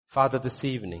Father, this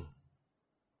evening,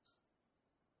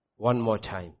 one more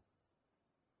time,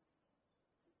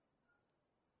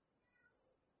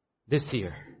 this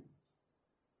year,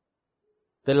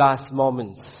 the last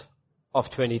moments of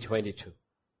 2022,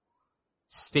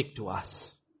 speak to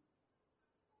us.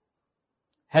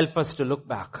 Help us to look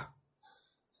back.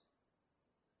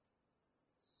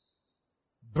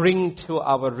 Bring to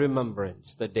our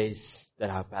remembrance the days that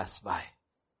have passed by.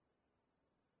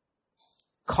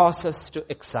 Cause us to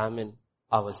examine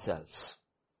ourselves.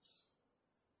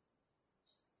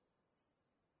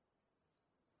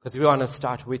 Because we want to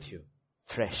start with you,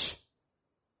 fresh,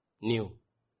 new,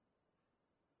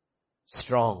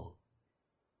 strong.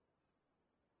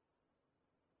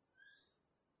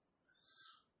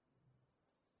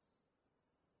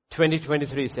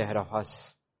 "2023 is ahead of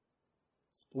us.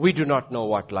 We do not know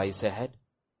what lies ahead,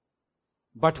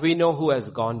 but we know who has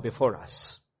gone before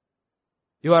us.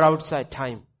 You are outside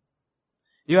time.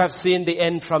 You have seen the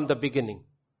end from the beginning.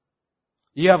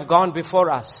 You have gone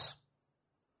before us.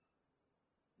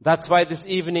 That's why this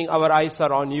evening our eyes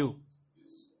are on you.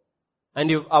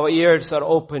 And our ears are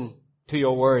open to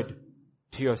your word,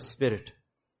 to your spirit.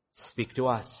 Speak to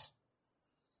us.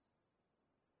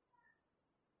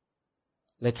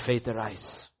 Let faith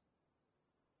arise.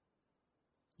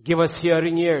 Give us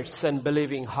hearing ears and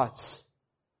believing hearts.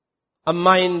 A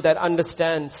mind that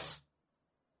understands.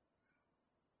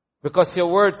 Because your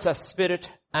words are spirit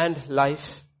and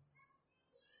life.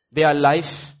 They are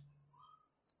life.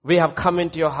 We have come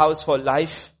into your house for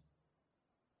life.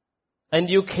 And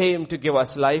you came to give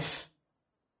us life.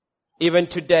 Even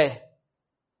today.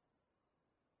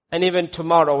 And even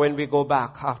tomorrow when we go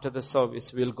back after the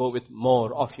service, we'll go with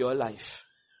more of your life.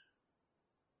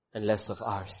 And less of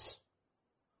ours.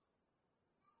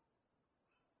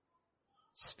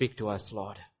 Speak to us,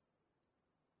 Lord.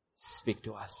 Speak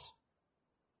to us.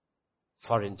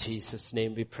 For in Jesus'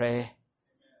 name we pray.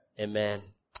 Amen.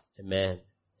 Amen.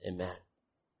 Amen.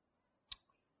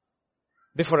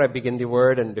 Before I begin the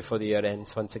word and before the year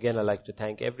ends, once again I'd like to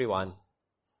thank everyone.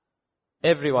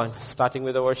 Everyone, starting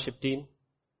with the worship team,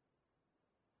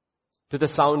 to the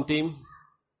sound team,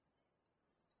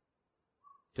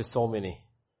 to so many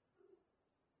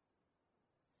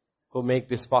who make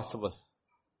this possible.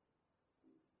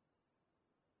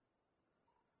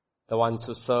 The ones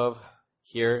who serve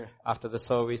here after the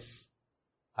service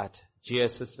at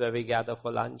GSS where we gather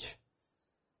for lunch.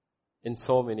 In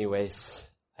so many ways.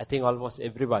 I think almost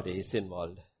everybody is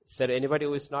involved. Is there anybody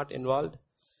who is not involved?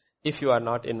 If you are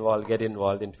not involved, get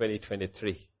involved in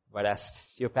 2023. But as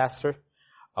your pastor,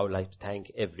 I would like to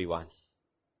thank everyone.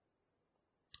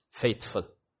 Faithful.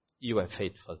 You are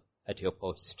faithful at your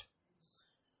post.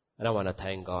 And I want to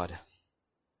thank God.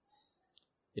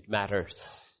 It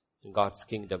matters. In God's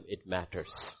kingdom, it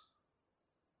matters.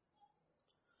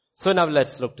 So now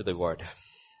let's look to the word.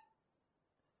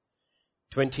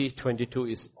 2022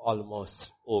 is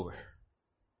almost over.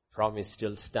 Promise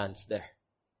still stands there.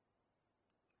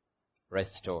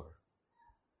 Restore.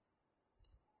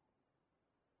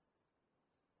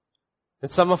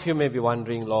 And some of you may be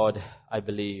wondering, Lord, I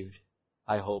believed,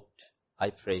 I hoped,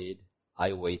 I prayed,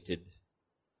 I waited.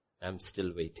 I'm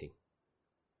still waiting.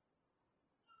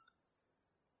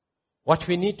 What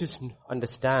we need to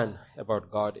understand about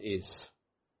God is,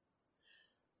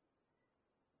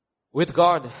 with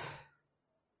God,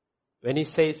 when He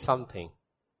says something,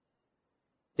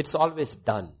 it's always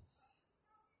done.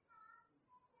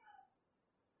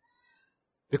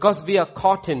 Because we are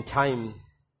caught in time,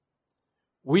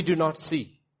 we do not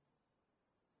see.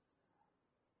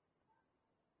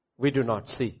 We do not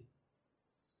see.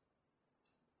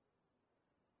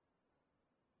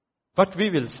 But we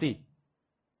will see.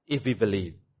 If we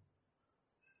believe.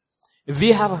 If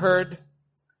we have heard,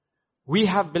 we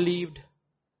have believed,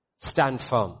 stand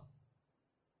firm.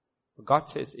 God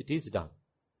says it is done.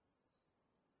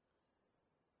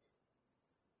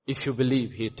 If you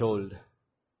believe, He told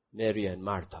Mary and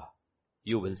Martha,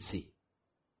 you will see.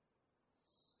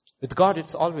 With God,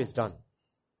 it's always done.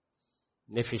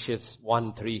 In Ephesians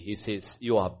 1:3, He says,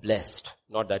 you are blessed.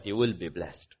 Not that you will be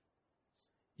blessed.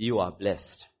 You are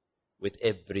blessed with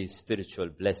every spiritual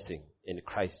blessing in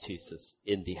Christ Jesus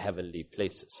in the heavenly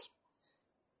places.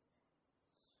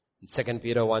 In 2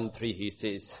 Peter 1:3 he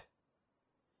says,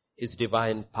 His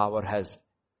divine power has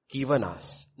given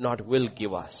us, not will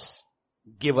give us,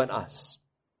 given us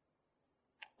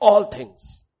all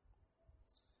things.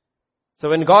 So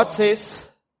when God says,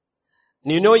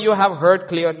 you have heard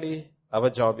clearly, our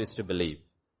job is to believe.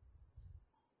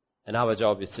 And our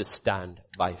job is to stand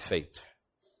by faith.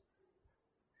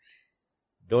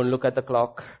 Don't look at the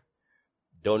clock.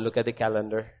 Don't look at the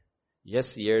calendar.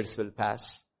 Yes, years will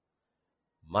pass.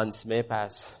 Months may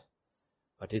pass,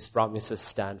 but His promises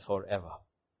stand forever.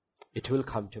 It will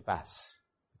come to pass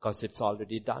because it's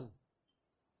already done.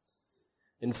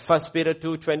 In 1 Peter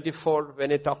 2:24,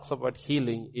 when it talks about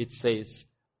healing, it says,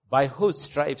 by whose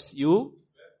stripes you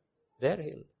were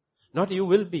healed. Not you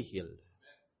will be healed.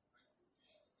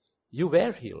 You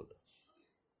were healed.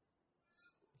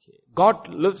 Okay. God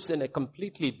lives in a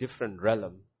completely different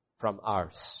realm from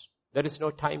ours. There is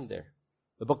no time there.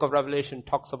 The book of Revelation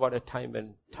talks about a time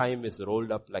when time is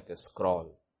rolled up like a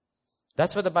scroll.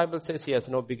 That's what the Bible says. He has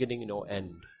no beginning, no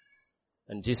end.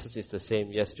 And Jesus is the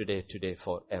same yesterday, today,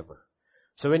 forever.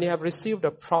 So when you have received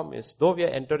a promise, though we are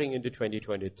entering into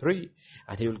 2023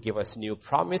 and He will give us new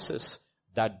promises,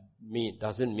 that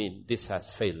doesn't mean this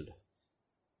has failed.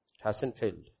 It hasn't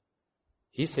failed.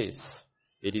 He says,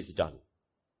 it is done.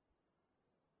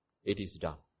 It is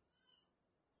done.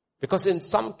 Because in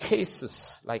some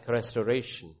cases, like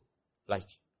restoration, like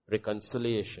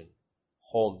reconciliation,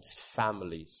 homes,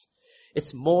 families,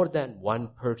 it's more than one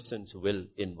person's will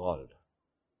involved.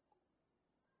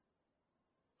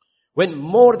 When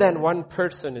more than one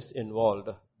person is involved,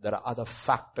 there are other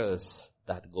factors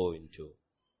that go into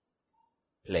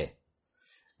play.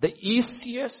 The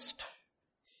easiest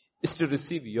is to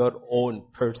receive your own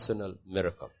personal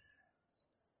miracle.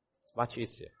 It's much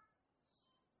easier.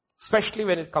 Especially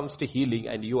when it comes to healing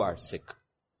and you are sick.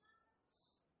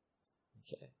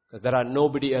 Okay. Because there are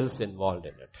nobody else involved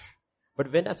in it.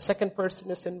 But when a second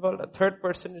person is involved, a third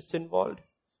person is involved,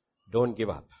 don't give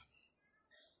up.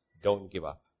 Don't give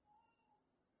up.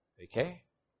 Okay?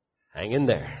 Hang in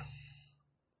there.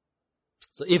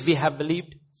 So if we have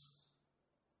believed,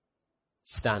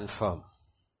 stand firm.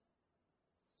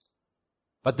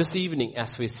 But this evening,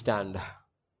 as we stand at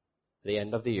the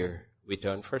end of the year, we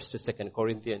turn first to 2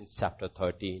 Corinthians chapter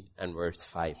 13 and verse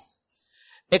 5.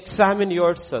 Examine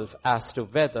yourself as to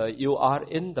whether you are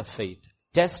in the faith.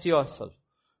 Test yourself.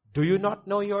 Do you not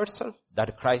know yourself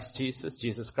that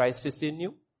Jesus Christ is in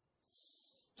you?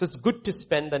 So it's good to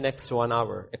spend the next 1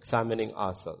 hour examining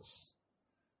ourselves.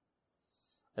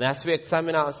 And as we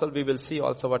examine ourselves, we will see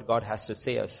also what God has to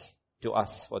say to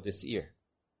us for this year.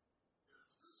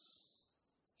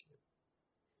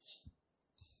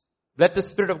 Let the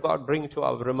Spirit of God bring to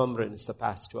our remembrance the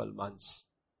past 12 months,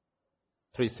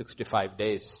 365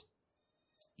 days,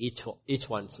 each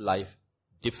one's life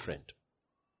different.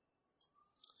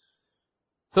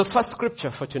 So first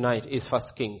scripture for tonight is 1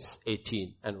 Kings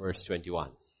 18 and verse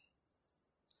 21.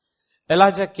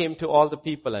 Elijah came to all the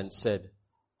people and said,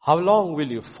 how long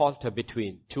will you falter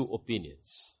between two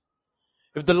opinions?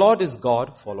 If the Lord is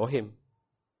God, follow Him.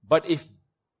 But if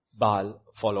Baal,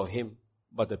 follow him.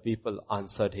 But the people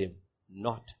answered him,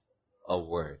 not a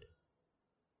word.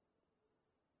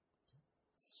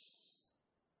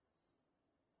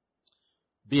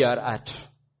 We are at,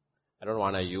 I don't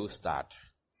want to use that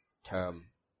term.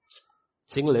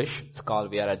 It's English. It's called,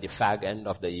 we are at the fag end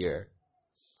of the year.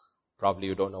 Probably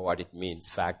you don't know what it means.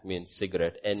 Fag means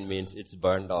cigarette. End means it's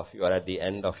burned off. You are at the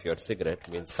end of your cigarette.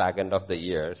 Means fag end of the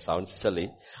year. Sounds silly.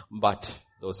 But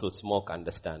those who smoke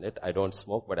understand it. I don't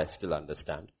smoke, but I still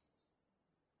understand.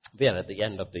 We are at the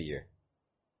end of the year.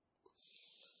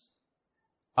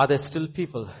 Are there still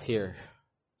people here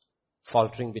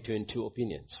faltering between two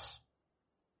opinions?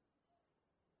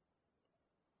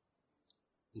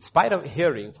 In spite of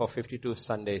hearing for 52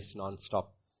 Sundays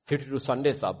non-stop, 52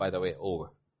 Sundays are, by the way,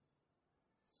 over.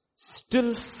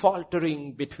 Still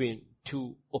faltering between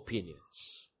two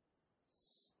opinions.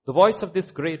 The voice of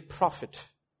this great prophet,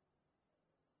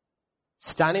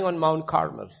 standing on Mount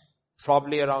Carmel,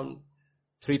 probably around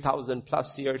 3,000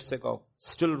 plus years ago,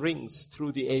 still rings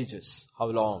through the ages. How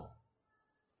long?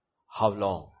 How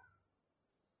long?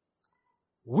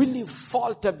 Will you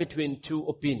falter between two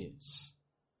opinions?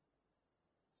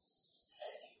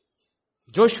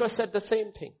 Joshua said the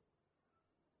same thing.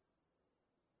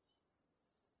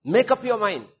 Make up your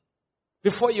mind.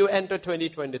 Before you enter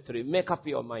 2023, make up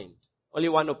your mind. Only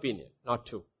one opinion, not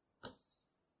two.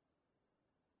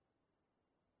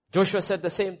 Joshua said the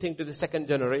same thing to the second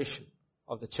generation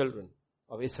of the children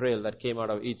of Israel that came out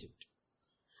of Egypt.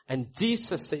 And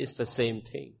Jesus says the same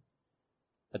thing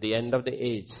at the end of the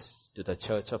age to the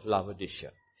church of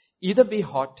Laodicea. Either be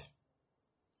hot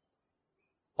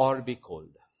or be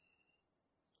cold.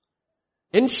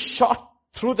 In short,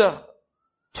 through the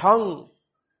tongue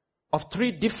of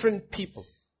three different people,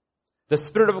 the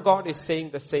Spirit of God is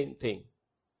saying the same thing.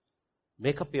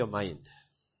 Make up your mind.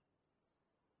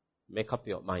 Make up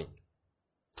your mind.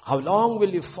 How long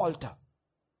will you falter?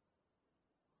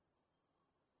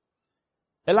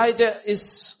 Elijah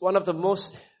is one of the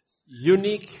most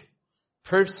unique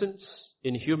persons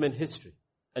in human history.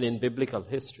 and in biblical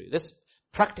history. There's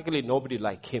practically nobody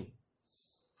like him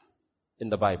in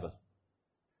the Bible.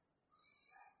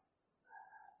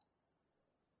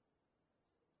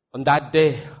 On that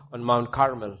day on Mount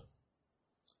Carmel,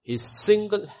 he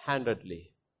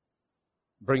single-handedly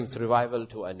brings revival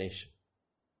to a nation.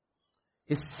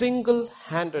 He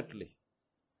single-handedly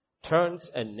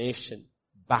turns a nation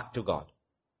back to God.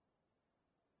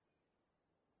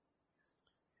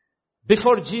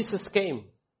 Before Jesus came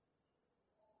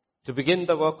to begin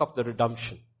the work of the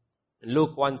redemption, in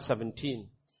Luke 1:17,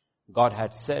 God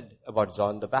had said about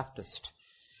John the Baptist,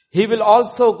 he will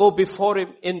also go before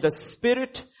him in the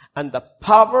spirit and the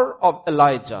power of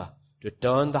Elijah to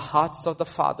turn the hearts of the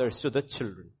fathers to the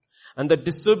children and the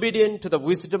disobedient to the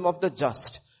wisdom of the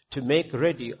just, to make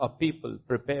ready a people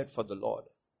prepared for the Lord.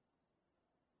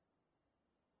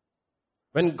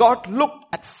 When God looked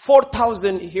at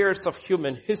 4,000 years of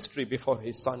human history before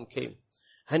his son came,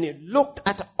 and he looked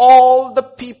at all the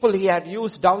people he had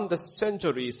used down the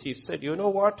centuries, he said, you know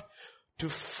what? To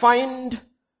find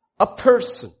a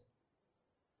person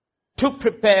to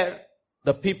prepare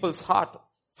the people's heart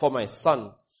for my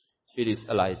son, it is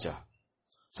Elijah.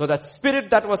 So that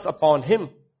spirit that was upon him,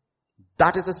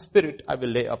 that is the spirit I will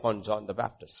lay upon John the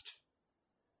Baptist.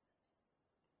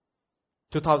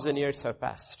 2,000 years have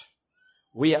passed.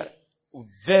 We are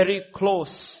very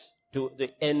close to the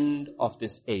end of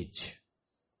this age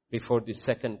before the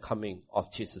second coming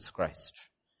of Jesus Christ.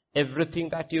 Everything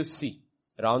that you see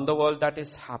around the world that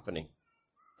is happening,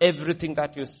 everything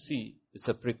that you see is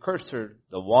a precursor.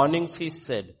 The warnings he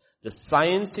said, the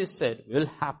signs he said will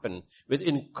happen with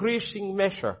increasing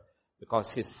measure because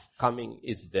his coming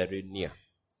is very near.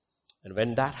 And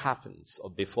when that happens, or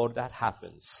before that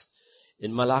happens,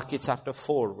 in Malachi chapter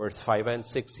 4 verse 5 and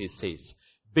 6 he says,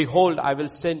 behold, I will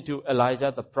send you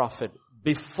Elijah the prophet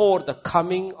before the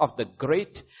coming of the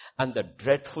great and the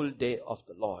dreadful day of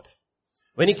the Lord.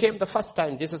 When he came the first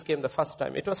time, Jesus came the first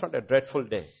time, it was not a dreadful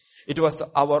day. It was the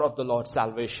hour of the Lord's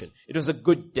salvation. It was a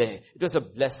good day. It was a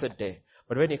blessed day.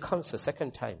 But when he comes the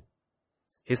second time,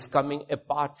 he's coming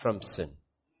apart from sin,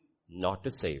 not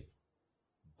to save,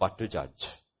 but to judge.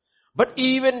 But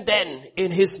even then,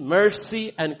 in his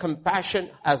mercy and compassion,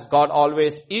 as God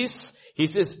always is, he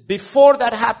says, before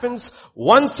that happens,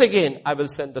 once again, I will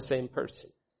send the same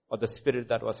person, or the spirit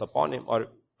that was upon him, or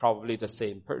probably the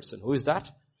same person. Who is that?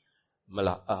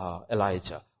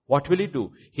 Elijah. What will he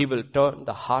do? He will turn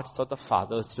the hearts of the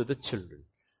fathers to the children,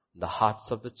 the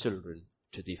hearts of the children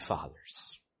to the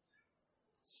fathers.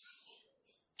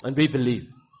 And we believe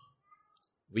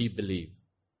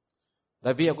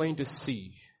that we are going to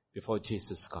see, before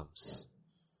Jesus comes,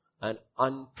 an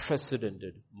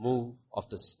unprecedented move of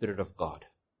the Spirit of God.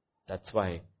 That's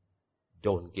why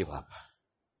don't give up.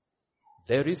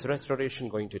 There is restoration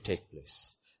going to take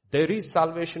place. There is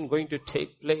salvation going to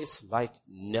take place like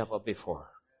never before.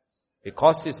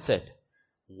 Because he said,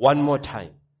 one more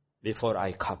time before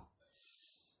I come,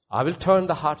 I will turn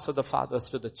the hearts of the fathers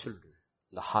to the children,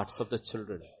 the hearts of the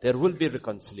children. There will be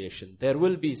reconciliation. There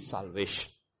will be salvation.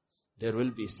 There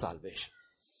will be salvation.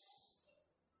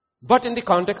 But in the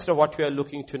context of what we are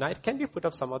looking tonight, can we put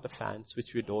up some of the fans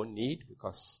which we don't need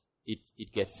because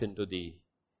it gets into the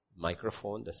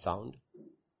microphone, the sound,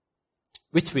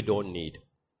 which we don't need.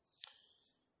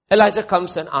 Elijah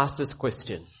comes and asks this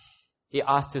question. He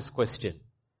asked this question,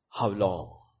 how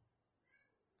long?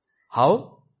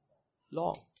 How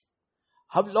long?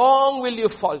 How long will you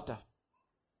falter?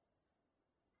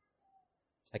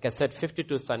 Like I said,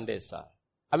 52 Sundays are.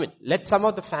 Let some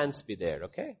of the fans be there,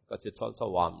 okay? Because it's also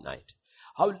a warm night.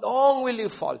 How long will you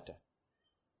falter?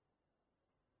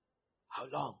 How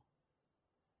long?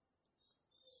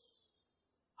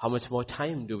 How much more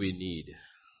time do we need?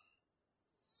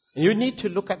 And you need to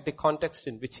look at the context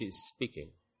in which he is speaking.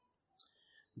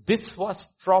 This was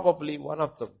probably one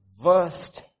of the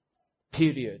worst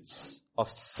periods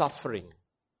of suffering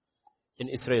in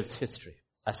Israel's history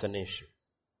as a nation.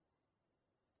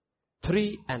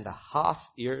 3.5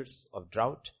 years of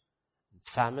drought, and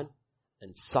famine,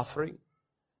 and suffering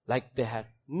like they had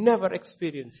never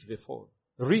experienced before.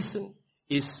 The reason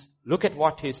is, look at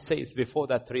what he says before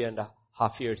that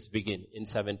 3.5 years begin in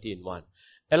 17:1.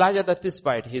 Elijah the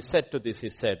Tishbite, he said,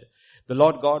 the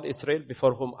Lord God Israel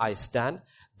before whom I stand,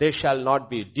 there shall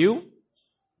not be dew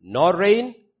nor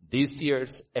rain these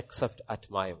years except at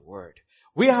my word.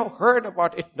 We have heard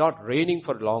about it not raining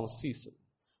for a long season.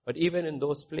 But even in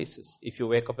those places, if you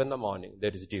wake up in the morning,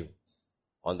 there is dew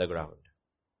on the ground.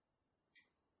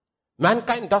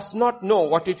 Mankind does not know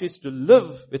what it is to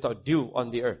live without dew on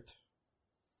the earth.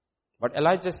 What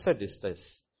Elijah said is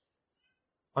this: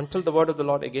 until the word of the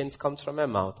Lord again comes from my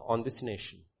mouth on this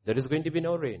nation, there is going to be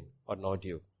no rain or no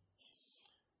dew.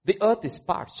 The earth is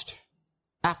parched,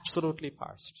 absolutely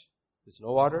parched. There's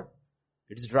no water,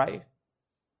 it's dry.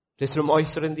 There's no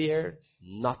moisture in the air,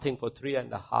 nothing for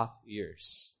 3.5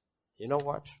 years. You know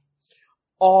what?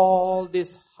 All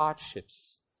these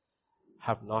hardships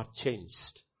have not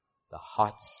changed the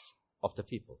hearts of the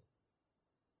people.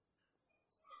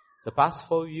 The past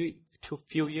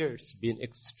few years been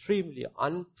extremely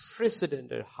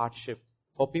unprecedented hardship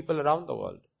for people around the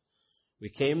world. We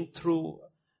came through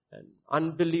an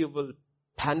unbelievable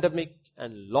pandemic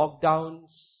and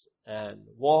lockdowns and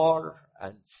war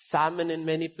and famine in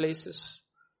many places.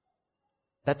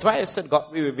 That's why I said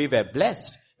God, we were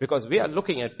blessed, because we are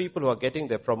looking at people who are getting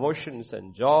their promotions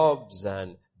and jobs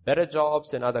and better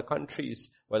jobs in other countries,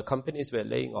 while companies were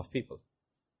laying off people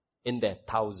in their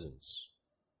thousands.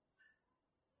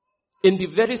 In the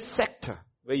very sector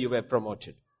where you were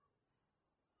promoted.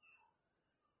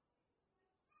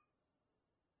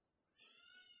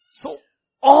 So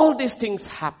all these things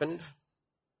happened.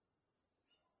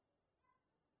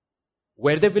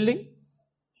 Were they willing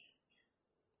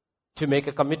to make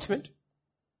a commitment?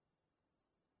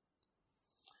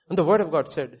 And the word of God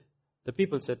said, the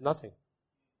people said nothing.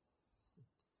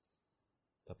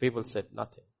 The people said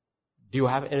nothing. Do you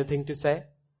have anything to say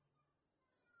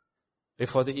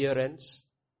before the year ends?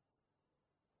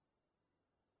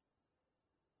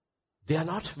 They are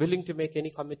not willing to make any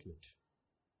commitment.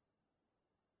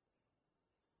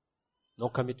 No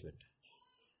commitment.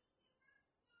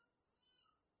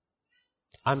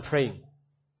 I'm praying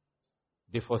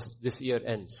before this year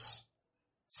ends,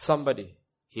 somebody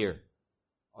here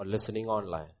or listening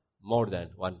online, more than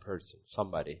one person,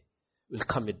 somebody will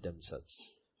commit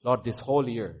themselves. Lord, this whole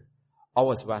year, I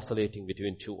was vacillating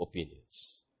between two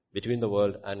opinions, between the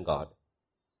world and God.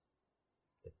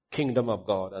 The kingdom of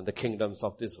God and the kingdoms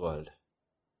of this world.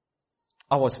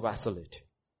 I was vacillating.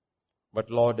 But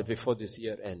Lord, before this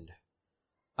year end,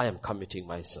 I am committing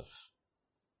myself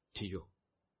to you.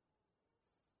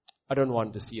 I don't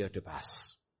want this year to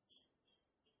pass.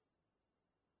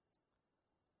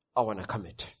 I want to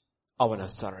commit. I want to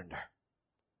surrender.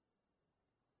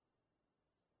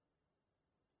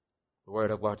 The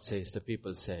word of God says, the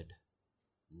people said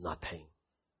nothing.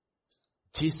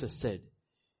 Jesus said,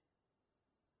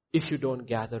 if you don't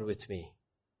gather with me,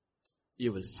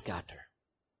 you will scatter.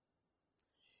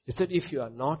 He said, if you are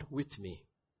not with me,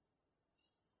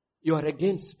 you are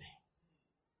against me.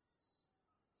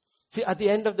 See, at the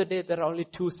end of the day, there are only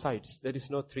two sides. There is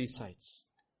no three sides.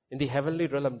 In the heavenly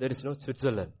realm, there is no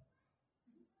Switzerland.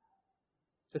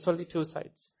 There's only two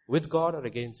sides. With God or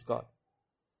against God.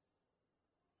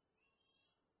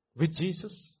 With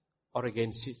Jesus or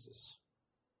against Jesus.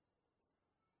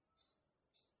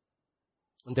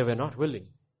 And they were not willing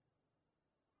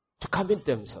to commit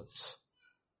themselves.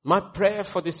 My prayer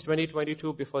for this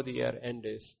 2022 before the year end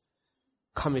is,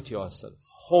 commit yourself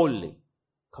wholly,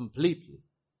 completely.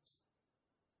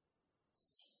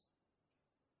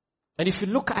 And if you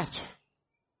look at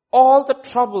all the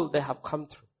trouble they have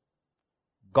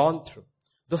gone through,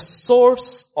 the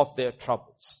source of their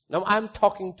troubles. Now I'm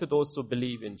talking to those who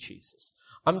believe in Jesus.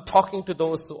 I'm talking to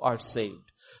those who are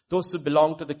saved, those who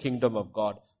belong to the kingdom of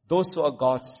God, those who are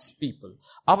God's people.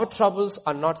 Our troubles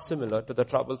are not similar to the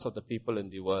troubles of the people in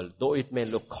the world. Though it may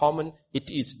look common, it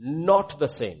is not the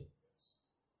same.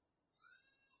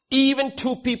 Even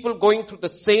two people going through the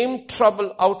same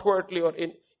trouble outwardly or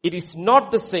in, it is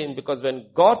not the same, because when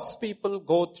God's people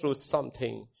go through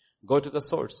something, go to the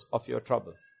source of your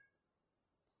trouble.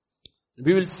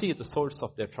 We will see the source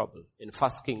of their trouble in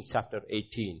 1 Kings chapter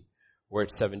 18,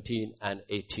 verse 17 and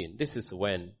 18. This is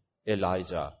when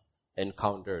Elijah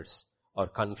encounters or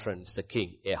confronts the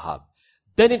king Ahab.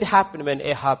 Then it happened when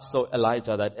Ahab saw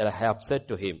Elijah that Ahab said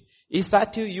to him, is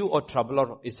that you, O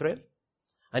troubler of Israel?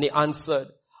 And he answered,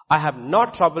 I have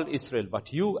not troubled Israel,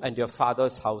 but you and your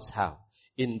father's house have.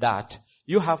 In that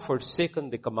you have forsaken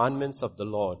the commandments of the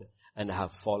Lord and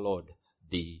have followed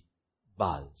the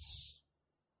Baals.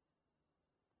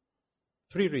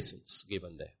 3 reasons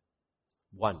given there.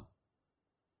 1,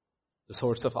 the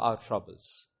source of our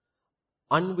troubles.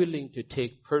 Unwilling to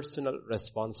take personal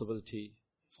responsibility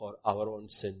for our own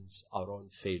sins, our own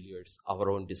failures, our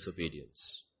own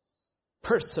disobedience.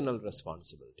 Personal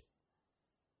responsibility.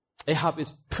 Ahab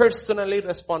is personally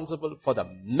responsible for the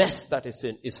mess that is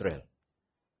in Israel.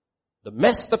 The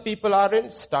mess the people are in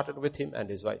started with him and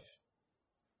his wife,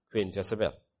 Queen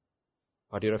Jezebel.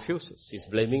 But he refuses. He's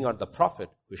blaming on the prophet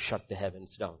who shut the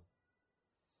heavens down.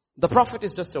 The prophet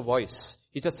is just a voice.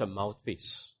 He's just a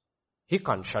mouthpiece. He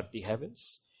can't shut the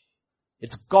heavens.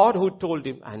 It's God who told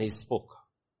him and he spoke.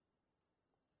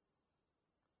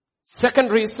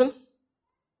 Second reason,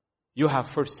 you have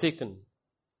forsaken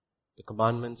the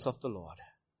commandments of the Lord.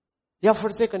 You have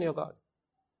forsaken your God.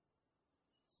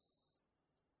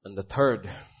 And the third,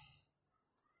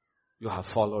 you have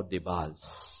followed the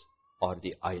Baals or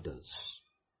the idols.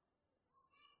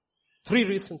 3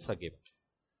 reasons are given.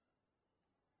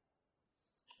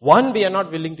 1, we are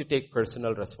not willing to take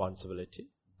personal responsibility.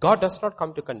 God does not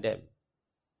come to condemn.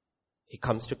 He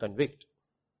comes to convict.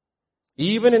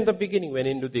 Even in the beginning, when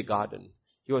into the garden,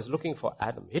 he was looking for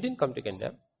Adam. He didn't come to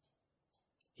condemn.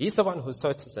 He's the one who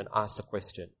searches and asks the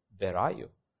question, where are you?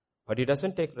 But he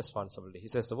doesn't take responsibility. He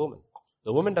says the woman.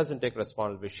 The woman doesn't take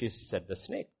responsibility. She said the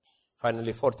snake.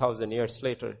 Finally, 4,000 years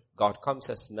later, God comes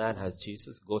as man, as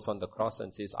Jesus, goes on the cross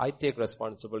and says, I take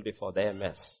responsibility for their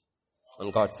mess.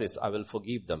 And God says, I will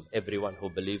forgive them, everyone who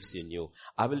believes in you.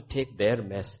 I will take their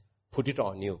mess, put it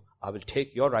on you. I will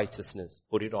take your righteousness,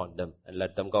 put it on them, and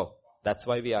let them go. That's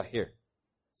why we are here.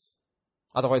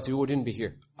 Otherwise, we wouldn't be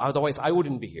here. Otherwise, I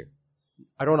wouldn't be here.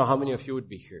 I don't know how many of you would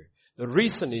be here. The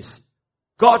reason is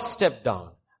God stepped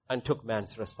down and took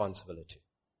man's responsibility.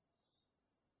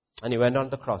 And he went on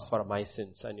the cross for my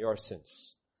sins and your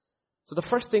sins. So the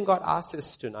first thing God asks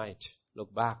is tonight,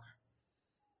 look back.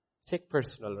 Take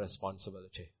personal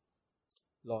responsibility.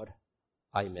 Lord,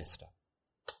 I messed up.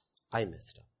 I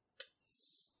messed up.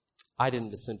 I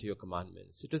didn't listen to your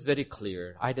commandments. It was very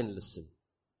clear. I didn't listen.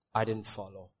 I didn't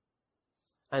follow.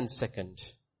 And second,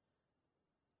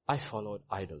 I followed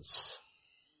idols.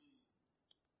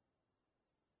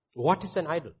 What is an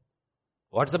idol?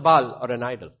 What's a Baal or an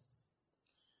idol?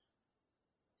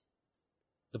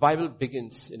 The Bible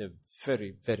begins in a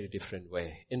very, very different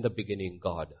way. In the beginning,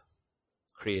 God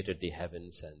created the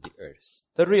heavens and the earth.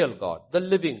 The real God, the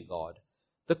living God,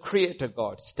 the creator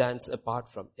God stands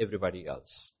apart from everybody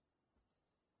else.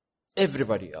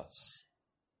 Everybody else.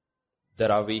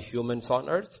 There are we humans on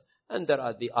earth, and there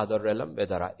are the other realm where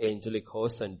there are angelic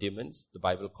hosts and demons. The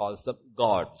Bible calls them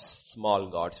gods, small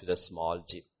gods with a small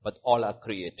g. But all are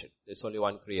created. There's only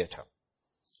one creator.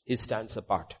 He stands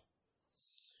apart.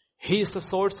 He is the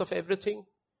source of everything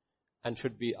and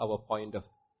should be our point of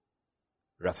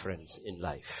reference in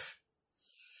life.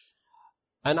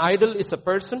 An idol is a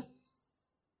person,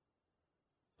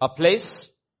 a place,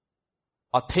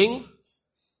 a thing,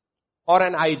 or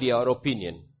an idea or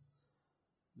opinion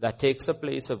that takes the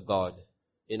place of God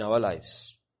in our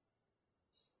lives.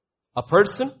 A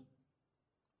person,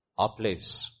 a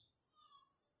place,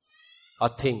 a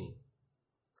thing,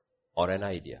 or an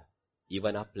idea,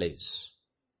 even a place.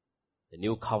 The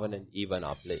new covenant, even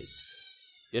a place.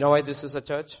 You know why this is a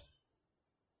church?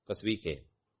 Because we came.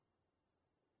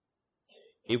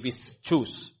 If we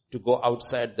choose to go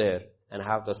outside there and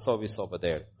have the service over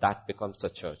there, that becomes the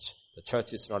church. The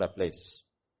church is not a place.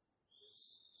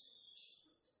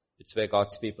 It's where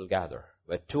God's people gather.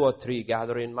 Where 2 or 3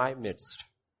 gather in my midst,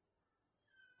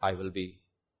 I will be.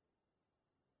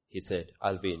 He said,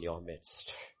 I'll be in your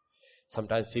midst.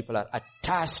 Sometimes people are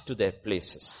attached to their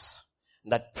places.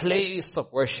 That place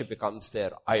of worship becomes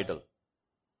their idol.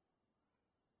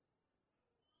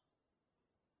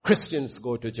 Christians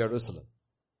go to Jerusalem.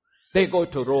 They go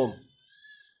to Rome.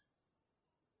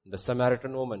 The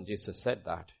Samaritan woman, Jesus said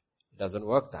that. It doesn't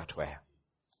work that way.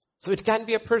 So it can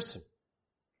be a person.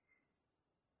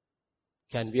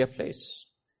 It can be a place.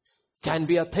 It can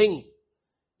be a thing.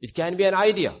 It can be an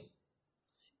idea.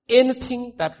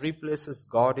 Anything that replaces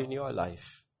God in your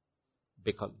life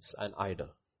becomes an idol.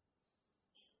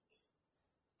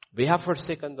 We have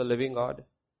forsaken the living God,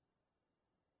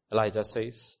 Elijah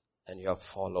says, and you have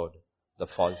followed the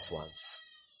false ones.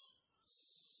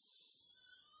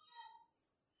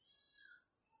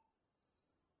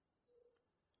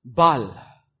 Baal,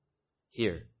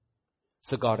 here,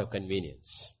 is a god of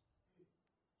convenience.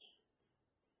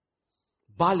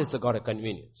 Baal is a god of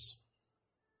convenience.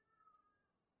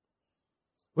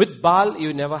 With Baal,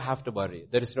 you never have to worry.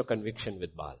 There is no conviction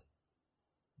with Baal.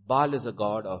 Baal is a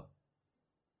god of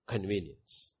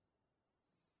convenience.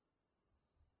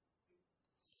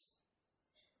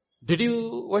 Did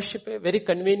you worship a very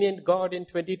convenient God in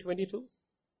 2022?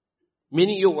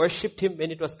 Meaning you worshipped him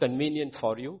when it was convenient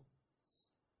for you?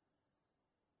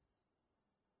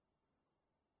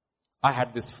 I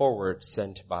had this forward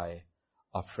sent by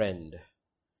a friend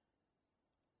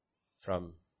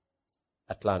from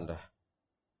Atlanta.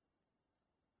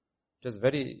 It was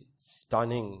very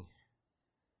stunning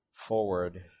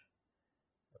forward.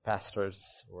 Pastor's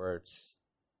words.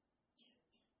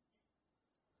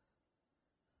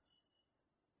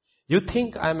 You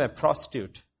think I'm a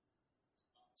prostitute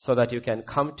so that you can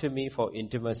come to me for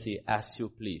intimacy as you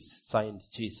please. Signed,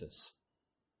 Jesus.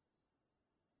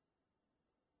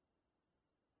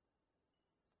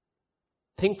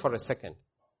 Think for a second.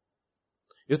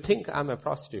 You think I'm a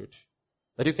prostitute,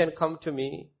 but you can come to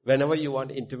me whenever you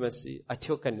want intimacy at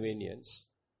your convenience.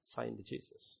 Signed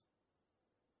Jesus.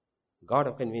 God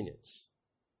of convenience.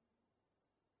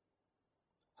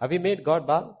 Have you made God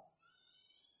Baal?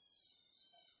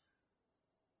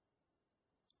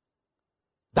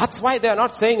 That's why they are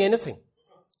not saying anything.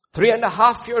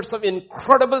 3.5 years of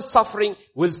incredible suffering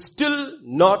will still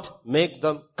not make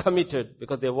them committed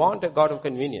because they want a God of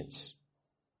convenience.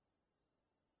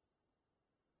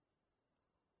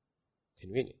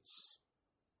 Convenience.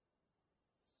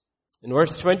 In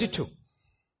verse 22,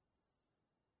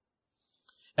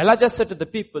 Elijah said to the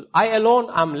people, I alone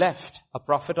am left, a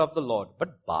prophet of the Lord.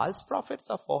 But Baal's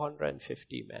prophets are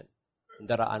 450 men. And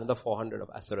there are another 400 of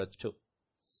Ashereth too.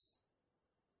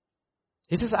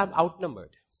 He says, I'm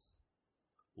outnumbered.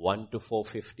 1 to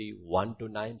 450, 1 to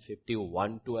 950,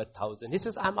 1 to 1,000. He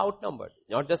says, I'm outnumbered.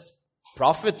 Not just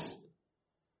prophets,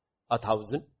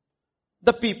 1,000.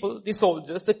 The people, the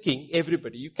soldiers, the king,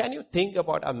 everybody. Can you think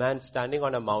about a man standing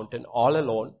on a mountain all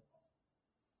alone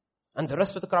and the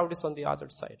rest of the crowd is on the other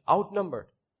side? Outnumbered.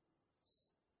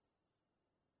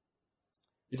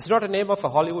 It's not a name of a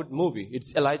Hollywood movie.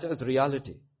 It's Elijah's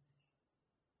reality.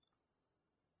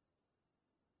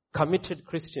 Committed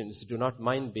Christians do not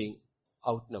mind being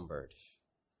outnumbered,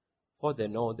 for they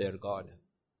know their God.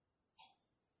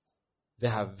 They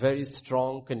have very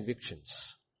strong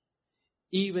convictions.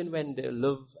 Even when they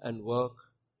live and work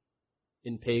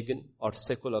in pagan or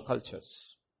secular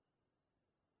cultures.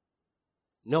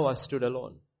 Noah stood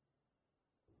alone.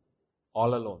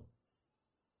 All alone.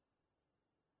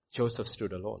 Joseph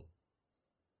stood alone.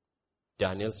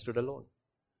 Daniel stood alone.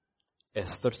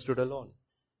 Esther stood alone.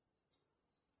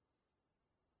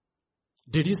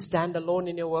 Did you stand alone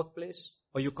in your workplace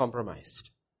or you compromised?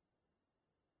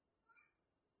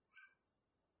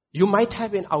 You might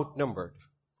have been outnumbered.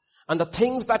 And the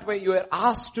things that you were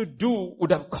asked to do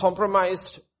would have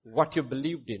compromised what you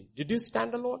believed in. Did you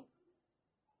stand alone?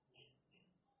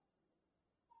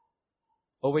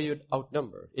 Or were you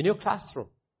outnumbered? In your classroom.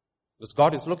 Because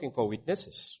God is looking for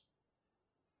witnesses.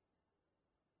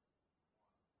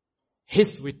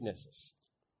 His witnesses.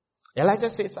 Elijah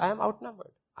says, I am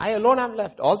outnumbered. I alone am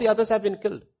left. All the others have been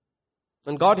killed.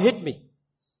 And God hid me.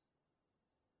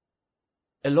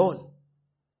 Alone.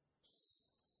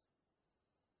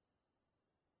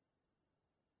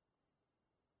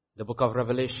 The book of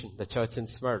Revelation, the church in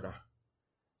Smyrna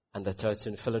and the church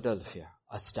in Philadelphia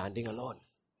are standing alone.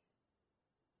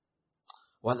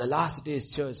 While the last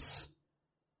days church,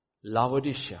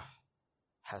 Laodicea,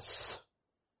 has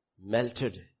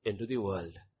melted into the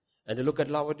world. And you look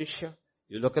at Laodicea,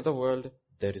 you look at the world,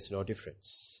 there is no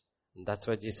difference. And that's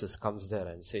why Jesus comes there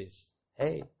and says,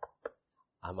 hey,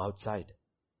 I'm outside.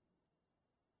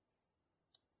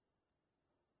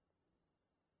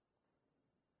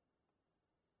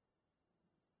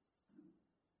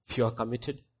 If you are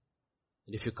committed,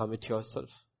 and if you commit yourself,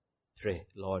 pray,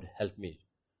 Lord, help me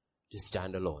to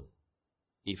stand alone,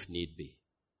 if need be.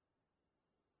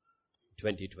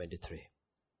 2023.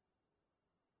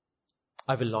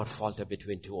 I will not falter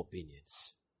between two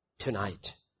opinions.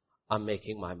 Tonight, I'm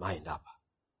making my mind up.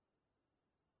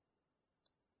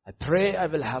 I pray I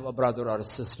will have a brother or a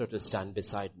sister to stand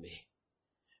beside me,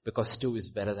 because two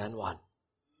is better than one.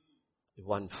 If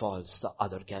one falls, the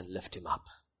other can lift him up.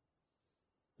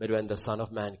 But when the Son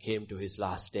of Man came to his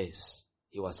last days,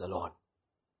 he was alone.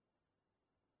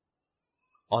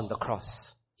 On the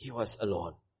cross, he was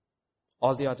alone.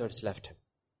 All the others left him.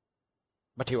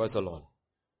 But he was alone.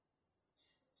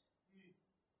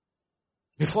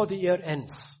 Before the year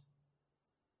ends,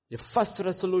 the first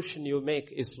resolution you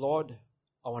make is, Lord,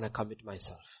 I want to commit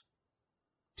myself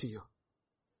to you.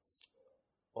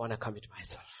 I want to commit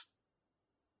myself.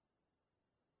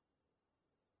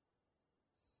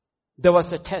 There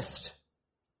was a test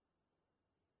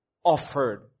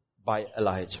offered by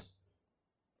Elijah.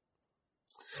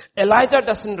 Elijah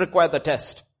doesn't require the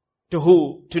test to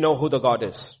know who the God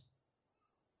is.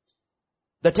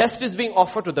 The test is being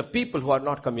offered to the people who are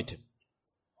not committed.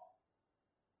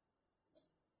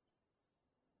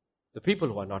 The people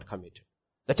who are not committed.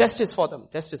 The test is for them.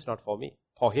 The test is not for me,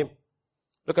 for him.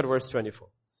 Look at verse 24.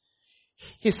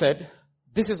 He said,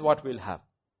 this is what we'll have.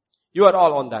 You are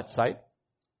all on that side.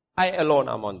 I alone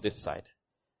am on this side.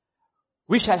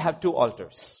 We shall have two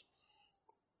altars.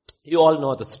 You all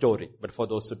know the story, but for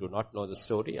those who do not know the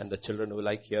story and the children who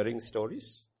like hearing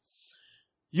stories,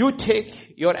 you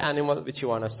take your animal which you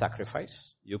want to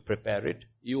sacrifice, you prepare it,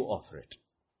 you offer it.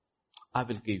 I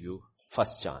will give you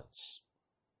first chance.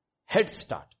 Head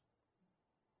start.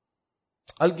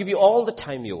 I'll give you all the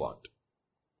time you want.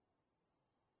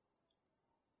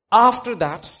 After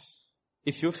that,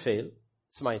 if you fail,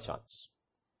 it's my chance.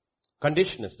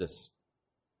 Condition is this.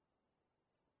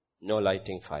 No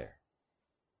lighting fire.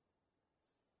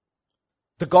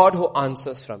 The God who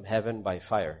answers from heaven by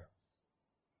fire,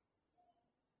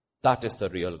 that is the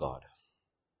real God.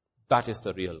 That is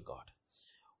the real God.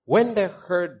 When they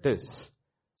heard this,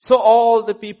 so all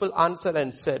the people answered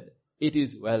and said, it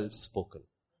is well spoken.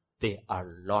 They are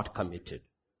not committed.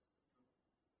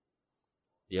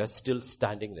 They are still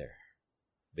standing there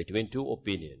between two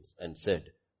opinions and said,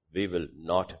 we will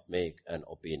not make an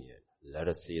opinion. Let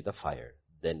us see the fire.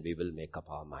 Then we will make up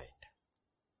our mind.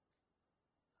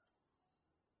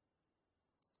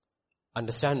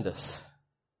 Understand this.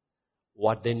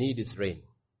 What they need is rain.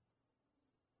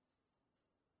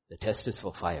 The test is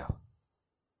for fire.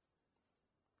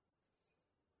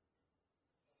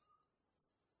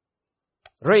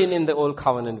 Rain in the old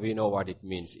covenant, we know what it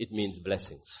means. It means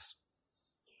blessings.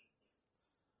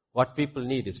 What people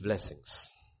need is blessings.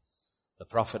 The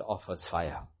prophet offers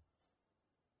fire.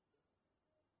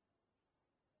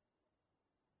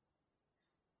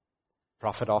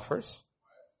 Prophet offers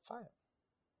fire.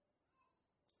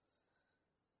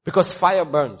 Because fire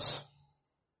burns.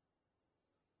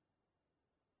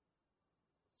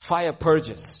 Fire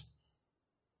purges.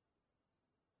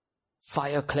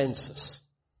 Fire cleanses.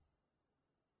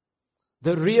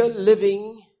 The real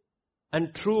living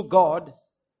and true God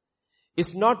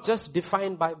is not just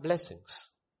defined by blessings.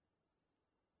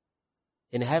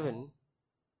 In heaven,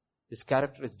 His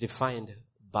character is defined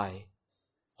by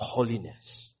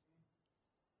holiness.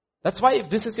 That's why if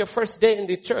this is your first day in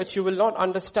the church, you will not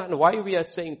understand why we are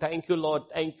saying, thank you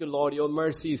Lord, your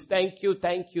mercies, thank you.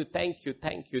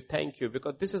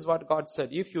 Because this is what God said,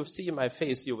 if you see my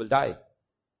face, you will die.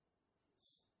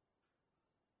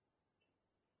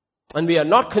 And we are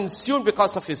not consumed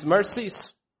because of His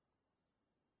mercies.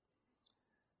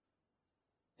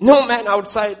 No man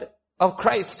outside of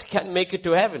Christ can make it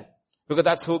to heaven, because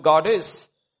that's who God is.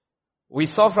 We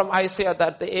saw from Isaiah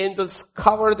that the angels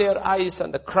cover their eyes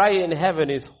and the cry in heaven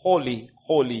is holy,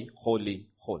 holy, holy,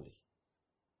 holy.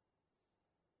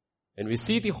 When we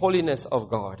see the holiness of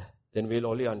God, then we'll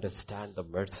only understand the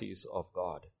mercies of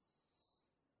God.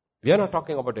 We are not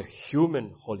talking about a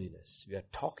human holiness. We are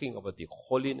talking about the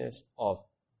holiness of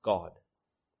God.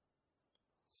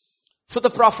 So the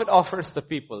prophet offers the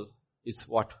people is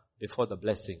what before the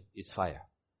blessing is fire.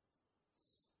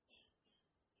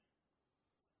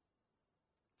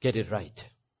 Get it right.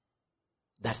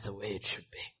 That's the way it should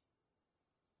be.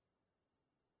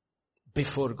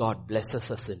 Before God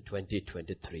blesses us in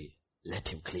 2023, let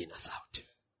Him clean us out.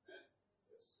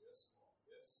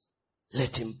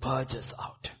 Let Him purge us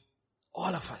out.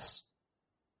 All of us.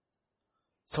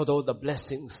 So though the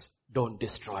blessings don't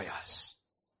destroy us.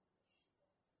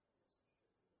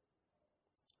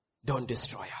 Don't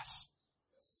destroy us.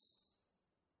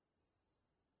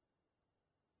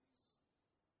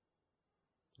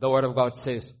 The word of God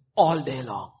says, all day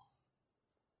long.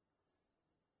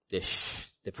 They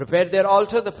prepared their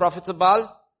altar, the prophets of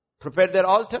Baal prepared their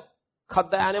altar,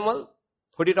 cut the animal,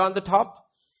 put it on the top.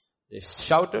 They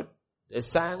shouted, they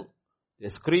sang, they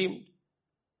screamed,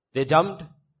 they jumped,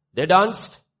 they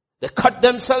danced, they cut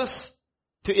themselves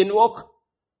to invoke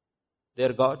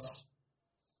their gods.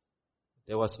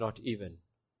 There was not even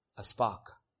a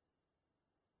spark.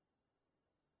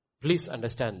 Please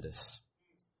understand this.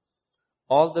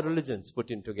 All the religions put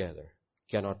in together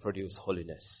cannot produce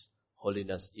holiness.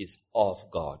 Holiness is of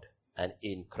God and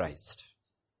in Christ.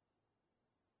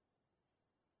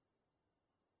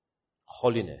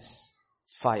 Holiness,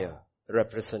 fire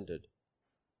representing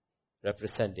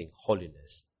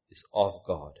holiness is of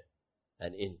God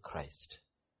and in Christ.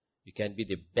 You can be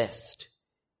the best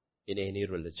in any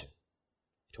religion.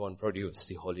 It won't produce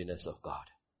the holiness of God.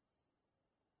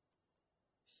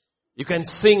 You can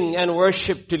sing and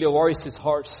worship till your voice is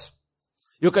hoarse.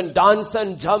 You can dance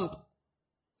and jump.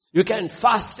 You can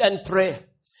fast and pray.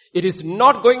 It is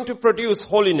not going to produce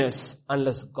holiness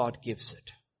unless God gives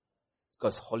it.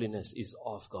 Because holiness is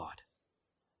of God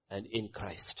and in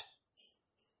Christ.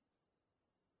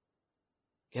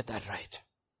 Get that right.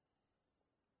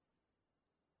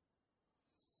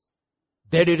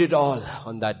 They did it all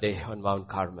on that day on Mount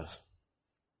Carmel.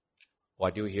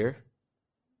 What do you hear?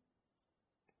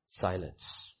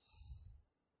 Silence.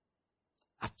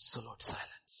 Absolute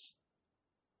silence.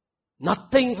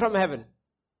 Nothing from heaven.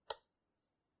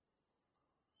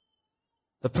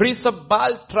 The priests of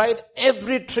Baal tried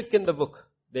every trick in the book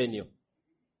they knew.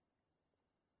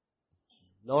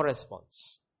 No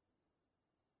response.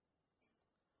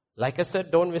 Like I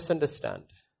said, don't misunderstand.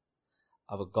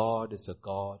 Our God is a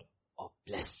God of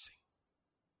blessing.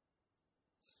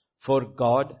 For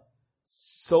God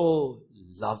so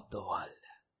loved the world,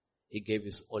 He gave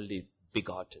His only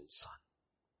begotten Son.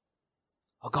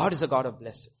 Our God is a God of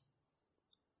blessing.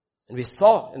 And we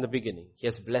saw in the beginning, He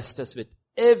has blessed us with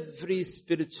every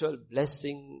spiritual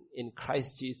blessing in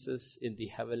Christ Jesus in the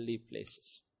heavenly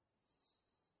places.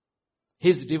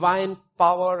 His divine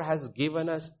power has given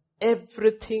us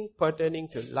everything pertaining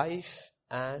to life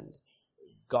and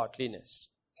godliness.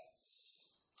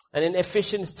 And in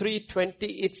Ephesians 3:20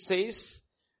 it says,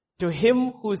 to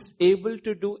Him who is able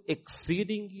to do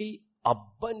exceedingly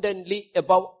abundantly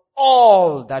above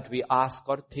all that we ask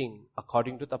or think,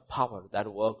 according to the power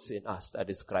that works in us, that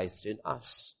is Christ in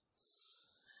us.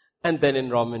 And then in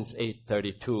Romans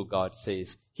 8:32 God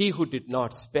says, He who did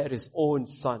not spare His own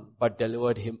Son, but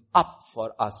delivered Him up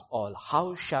for us all,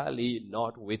 how shall He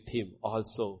not with Him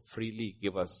also freely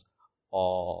give us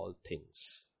all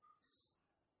things?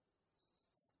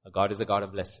 God is a God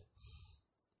of blessing.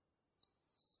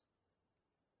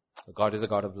 God is a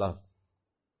God of love.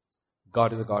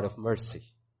 God is a God of mercy.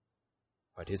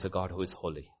 But He's a God who is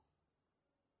holy.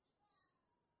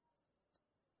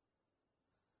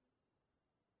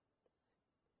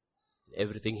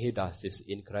 Everything He does is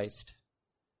in Christ,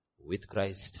 with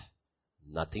Christ,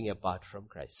 nothing apart from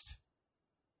Christ.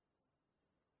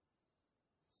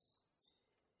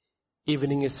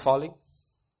 Evening is falling.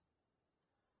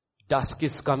 Dusk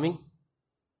is coming.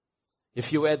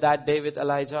 If you were that day with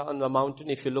Elijah on the mountain,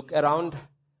 if you look around,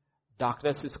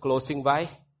 darkness is closing by,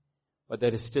 but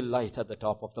there is still light at the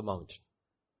top of the mountain.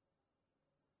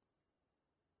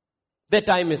 Their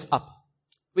time is up.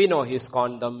 We know He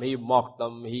scorned them, He mocked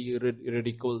them, He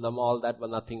ridiculed them, all that, but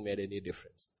nothing made any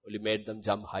difference. Only made them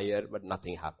jump higher, but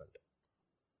nothing happened.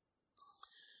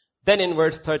 Then in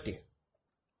verse 30,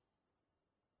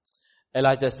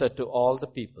 Elijah said to all the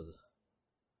people,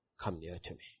 come near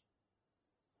to me.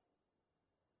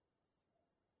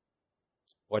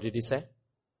 What did he say?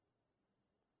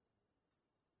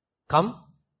 Come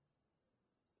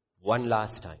one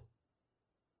last time.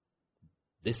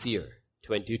 This year,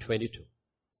 2022.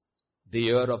 The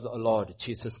year of the Lord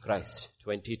Jesus Christ,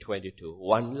 2022.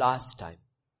 One last time,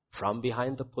 from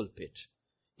behind the pulpit,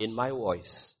 in my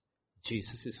voice,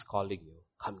 Jesus is calling you,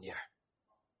 come near.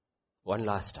 One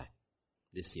last time,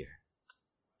 this year.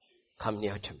 Come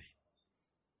near to me.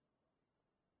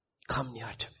 Come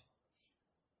near to me.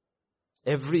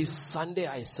 Every Sunday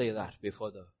I say that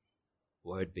before the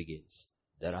word begins.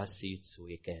 There are seats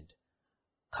weekend.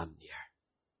 Come near.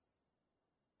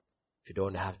 If you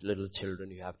don't have little children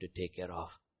you have to take care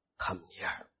of, come near.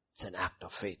 It's an act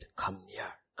of faith. Come near.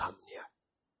 Come near.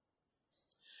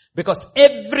 Because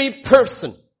every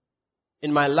person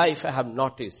in my life I have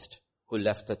noticed who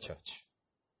left the church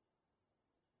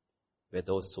were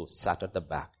those who sat at the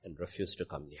back and refused to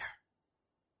come near.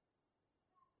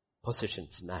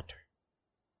 Positions matter.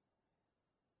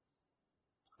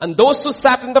 And those who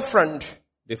sat in the front,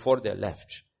 before they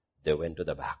left, they went to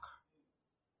the back.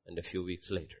 And a few weeks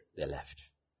later, they left.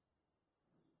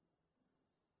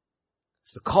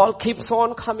 So the call keeps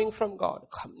on coming from God.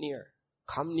 Come near,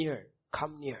 come near,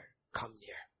 come near, come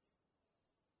near.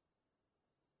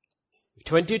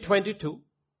 2022,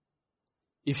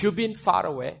 if you've been far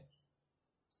away,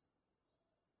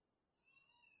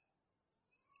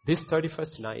 this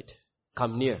 31st night,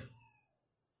 come near.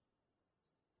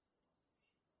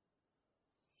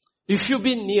 If you've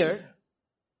been near,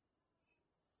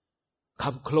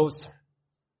 come closer.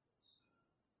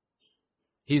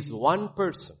 He's one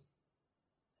person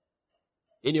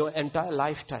in your entire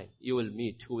lifetime you will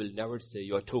meet who will never say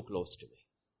you are too close to me.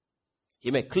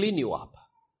 He may clean you up,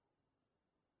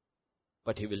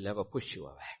 but He will never push you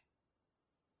away.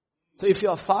 So if you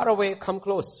are far away, come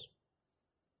close.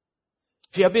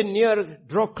 If you have been near,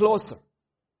 draw closer.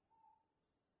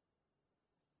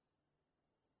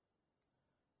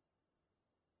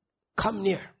 Come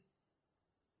near.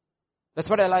 That's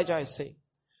what Elijah is saying.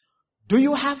 Do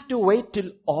you have to wait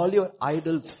till all your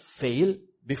idols fail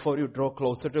before you draw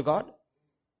closer to God?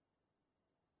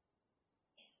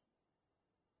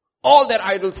 All their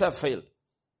idols have failed.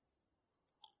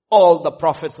 All the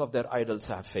prophets of their idols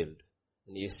have failed.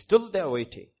 And He is still there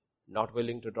waiting, not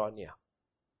willing to draw near.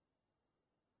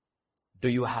 Do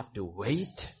you have to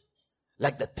wait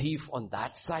like the thief on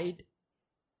that side?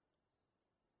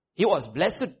 He was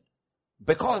blessed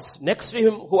because next to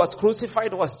him who was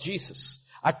crucified was Jesus.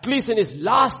 At least in his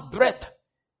last breath,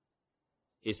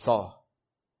 he saw,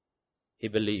 he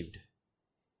believed,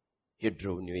 he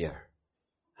drew near,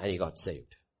 and he got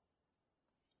saved.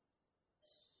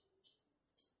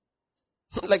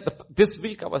 Like this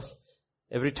week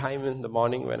every time in the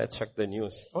morning when I check the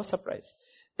news, I was surprised.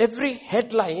 Every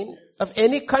headline of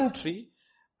any country,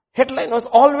 headline was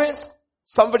always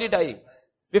somebody dying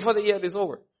before the year is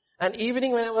over. And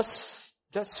evening when I was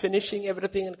just finishing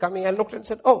everything and coming, I looked and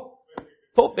said, oh,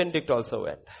 Pope Benedict also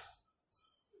went.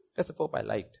 That's the Pope I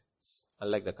liked.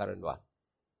 Unlike the current one.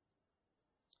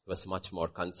 It was much more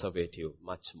conservative,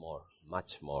 much more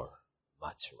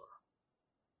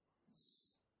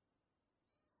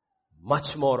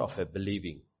of a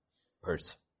believing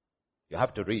person. You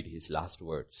have to read his last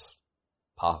words.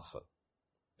 Powerful.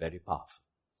 Very powerful.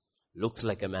 Looks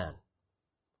like a man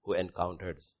who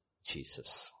encountered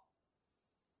Jesus.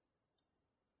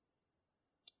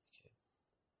 Okay.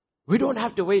 We don't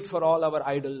have to wait for all our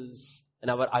idols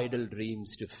and our idle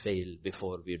dreams to fail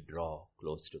before we draw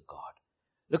close to God.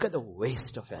 Look at the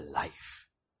waste of a life.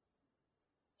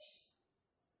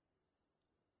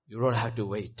 You don't have to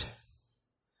wait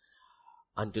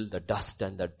until the dust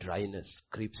and the dryness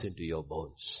creeps into your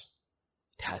bones.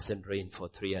 It hasn't rained for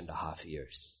 3.5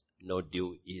 years. No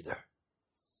dew either.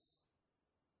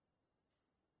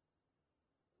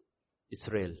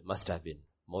 Israel must have been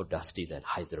more dusty than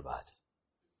Hyderabad.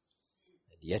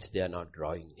 And yet they are not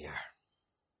drawing near.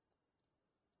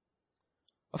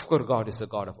 Of course, God is a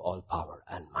God of all power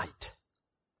and might.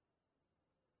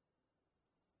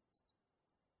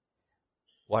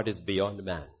 What is beyond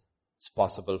man is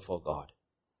possible for God.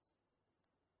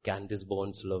 Can these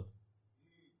bones live?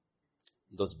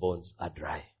 Those bones are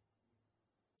dry.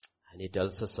 And he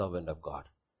tells the servant of God,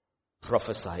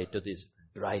 prophesy to these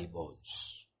dry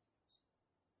bones.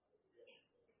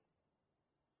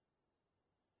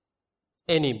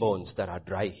 Any bones that are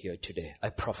dry here today, I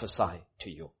prophesy to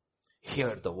you.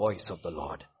 Hear the voice of the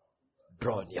Lord.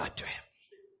 Draw near to him.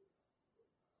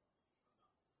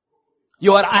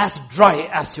 You are as dry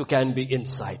as you can be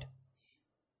inside.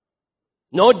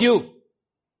 No dew.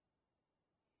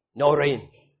 No rain.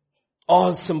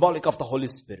 All symbolic of the Holy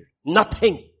Spirit.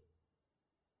 Nothing.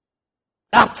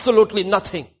 Absolutely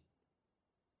nothing.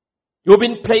 You've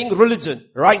been playing religion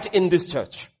right in this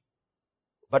church.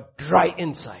 But dry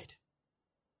inside.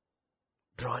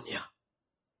 Draw near.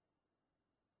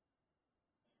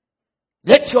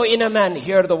 Let your inner man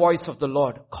hear the voice of the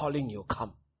Lord calling you,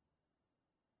 come.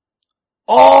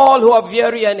 All who are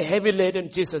weary and heavy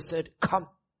laden, Jesus said, come.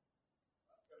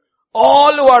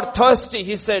 All who are thirsty,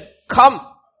 he said, come.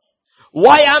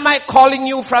 Why am I calling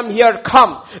you from here?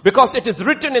 Come. Because it is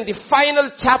written in the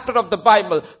final chapter of the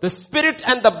Bible, the Spirit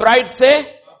and the bride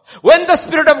say, when the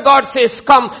Spirit of God says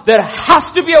come, there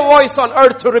has to be a voice on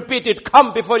earth to repeat it,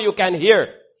 come, before you can hear.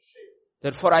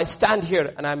 Therefore I stand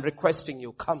here and I am requesting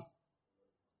you, come.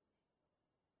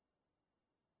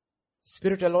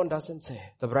 Spirit alone doesn't say.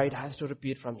 The bride has to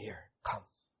repeat from here. Come.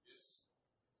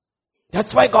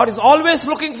 That's why God is always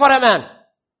looking for a man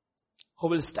who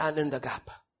will stand in the gap.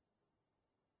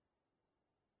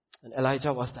 And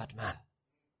Elijah was that man.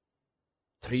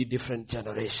 3 different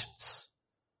generations.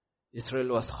 Israel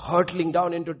was hurtling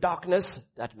down into darkness.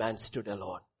 That man stood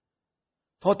alone.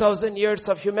 4,000 years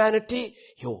of humanity.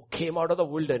 He came out of the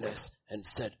wilderness and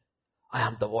said, I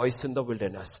am the voice in the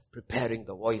wilderness, preparing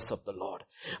the voice of the Lord.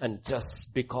 And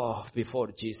just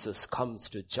before Jesus comes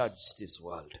to judge this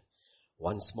world,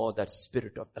 once more that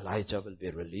spirit of Elijah will be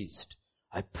released.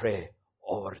 I pray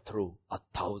over through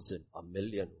 1,000,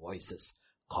 1,000,000 voices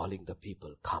calling the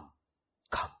people, come,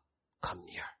 come, come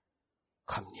near,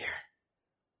 come near.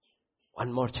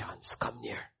 One more chance, come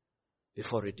near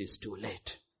before it is too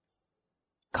late.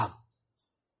 Come.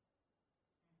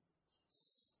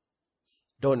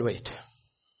 Don't wait.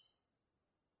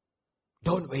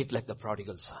 Don't wait like the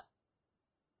prodigal son.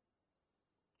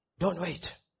 Don't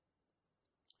wait.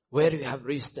 Where you have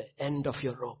reached the end of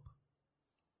your rope.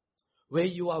 Where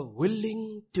you are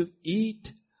willing to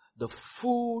eat the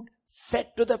food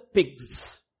fed to the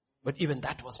pigs. But even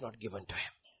that was not given to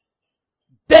him.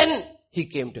 Then he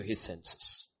came to his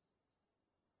senses.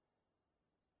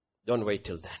 Don't wait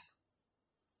till then.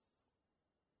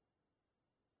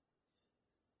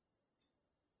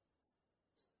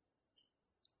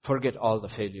 Forget all the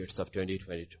failures of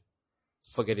 2022.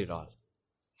 Forget it all.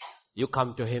 You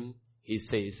come to him, he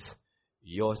says,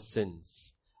 your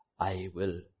sins I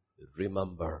will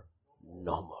remember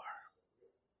no more.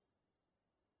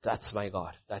 That's my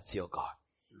God. That's your God.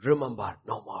 Remember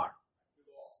no more.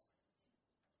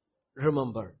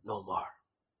 Remember no more.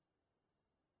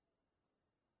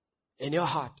 In your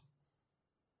heart,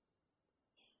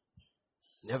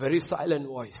 in a very silent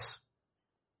voice,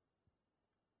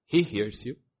 he hears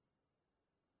you.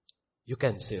 You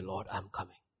can say, Lord, I'm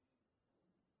coming.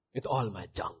 With all my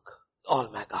junk, all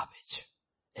my garbage,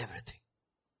 everything.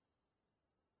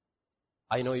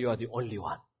 I know you are the only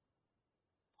one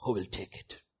who will take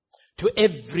it. to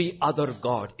every other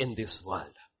god in this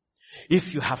world.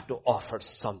 If you have to offer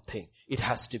something, it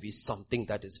has to be something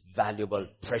that is valuable,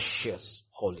 precious,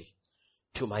 holy.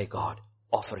 To my God,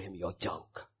 offer him your junk.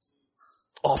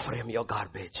 Offer him your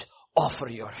garbage. Offer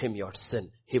him your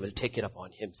sin. He will take it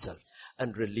upon himself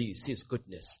and release his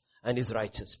goodness and his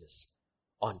righteousness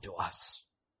onto us.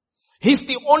 He's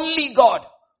the only God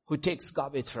who takes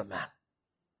garbage from man.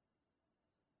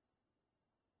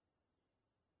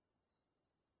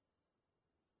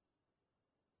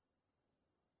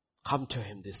 Come to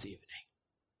him this evening.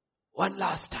 One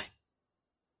last time.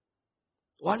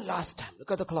 One last time.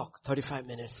 Look at the clock. 35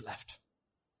 minutes left.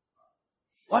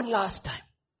 One last time.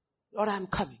 Lord, I'm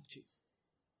coming to you.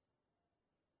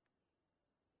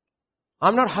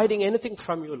 I'm not hiding anything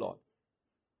from you, Lord.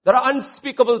 There are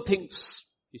unspeakable things.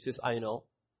 He says, I know.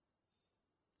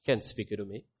 You can speak it to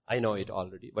me. I know it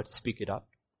already, but speak it out.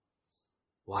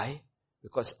 Why?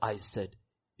 Because I said,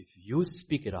 if you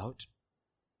speak it out,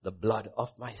 the blood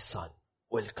of my son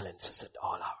will cleanse it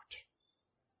all out.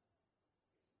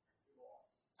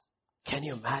 Can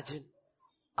you imagine?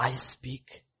 I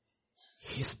speak,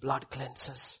 his blood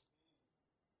cleanses.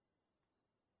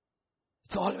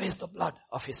 It's always the blood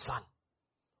of his son.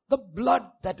 The blood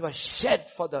that was shed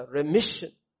for the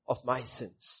remission of my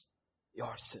sins,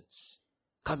 your sins.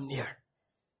 Come near.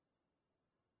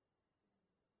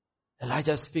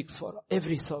 Elijah speaks for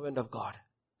every servant of God.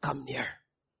 Come near.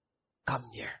 Come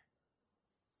near.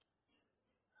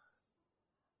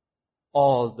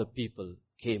 All the people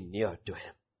came near to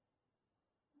him.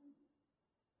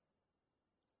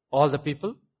 All the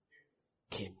people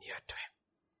came near to him.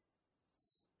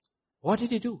 What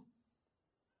did he do?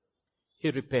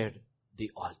 He repaired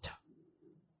the altar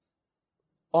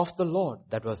of the Lord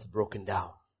that was broken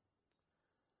down.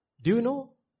 Do you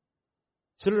know,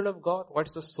 children of God, what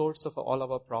is the source of all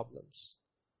our problems?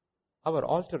 Our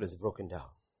altar is broken down.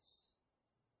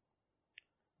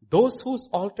 Those whose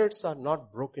altars are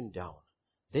not broken down,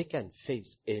 they can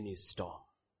face any storm,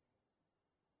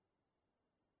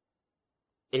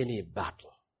 any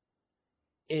battle,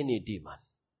 any demon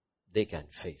they can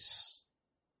face.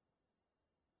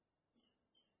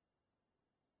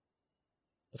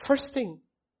 The first thing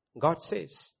God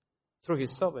says through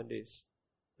his servant is,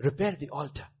 repair the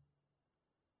altar.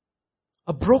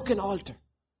 A broken altar.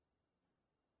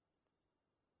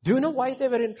 Do you know why they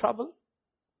were in trouble?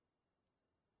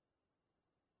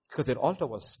 Because their altar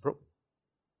was broken.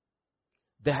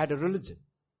 They had a religion.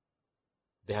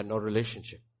 They had no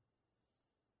relationship.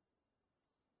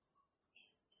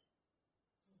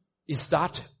 Is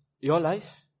that your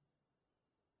life?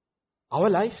 Our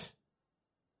life?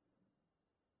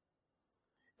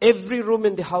 Every room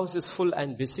in the house is full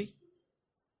and busy,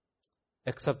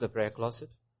 except the prayer closet.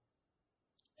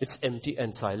 It's empty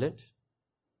and silent.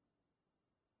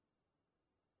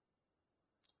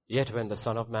 Yet when the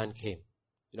Son of Man came,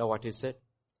 you know what he said?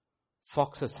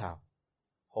 Foxes have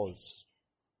holes.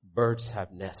 Birds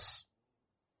have nests.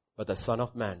 But the Son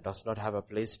of Man does not have a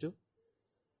place to.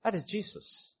 That is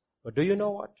Jesus. But do you know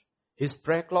what? His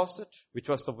prayer closet, which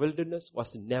was the wilderness,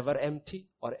 was never empty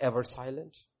or ever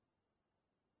silent.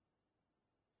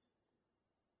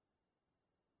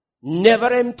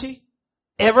 Never empty,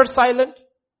 ever silent.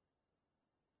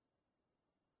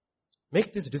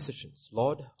 Make these decisions.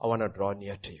 Lord, I want to draw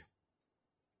near to you.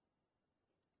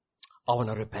 I want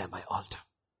to repair my altar.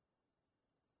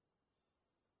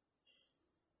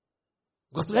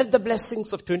 Because let the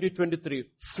blessings of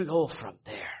 2023 flow from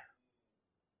there.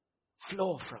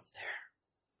 Flow from there.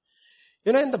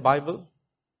 You know, in the Bible,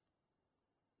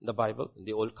 in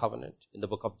the Old Covenant, in the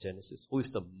book of Genesis, who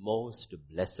is the most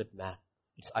blessed man?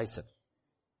 It's Isaac.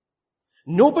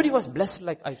 Nobody was blessed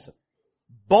like Isaac.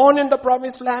 Born in the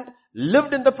promised land,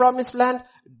 lived in the promised land,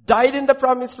 died in the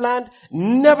promised land,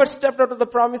 never stepped out of the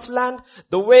promised land.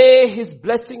 The way his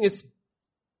blessing is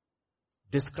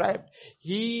described,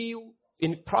 he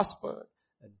prospered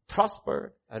and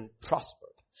prospered and prospered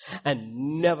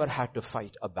and never had to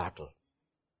fight a battle.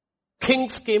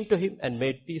 Kings came to him and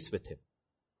made peace with him.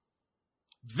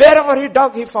 Wherever he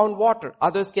dug, he found water.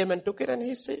 Others came and took it and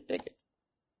he said, take it.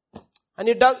 And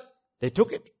he dug, they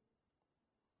took it.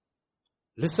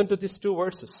 Listen to these two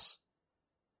verses.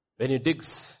 When he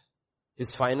digs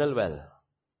his final well,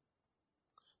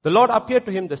 the Lord appeared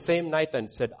to him the same night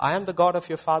and said, I am the God of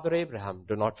your father Abraham.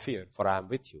 Do not fear, for I am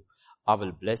with you. I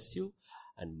will bless you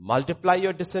and multiply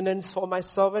your descendants for my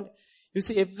servant. You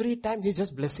see, every time he's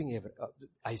just blessing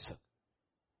Isaac.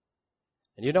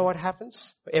 And you know what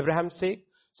happens for Abraham's sake?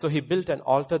 So he built an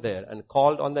altar there and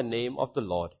called on the name of the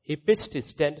Lord. He pitched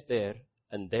his tent there,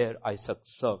 and there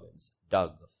Isaac's servants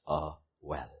dug a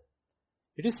well.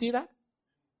 Did you see that?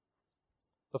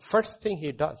 The first thing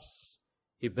he does,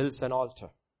 he builds an altar.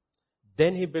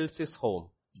 Then he builds his home.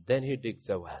 Then he digs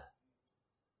a well.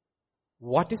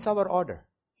 What is our order?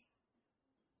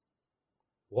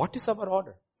 What is our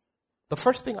order? The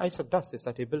first thing Isaac does is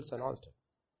that he builds an altar.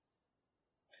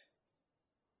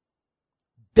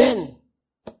 Then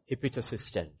he pitches his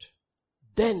tent.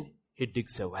 Then he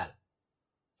digs a well.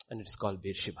 And it's called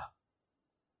Beersheba.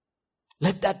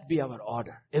 Let that be our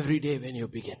order every day when you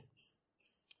begin.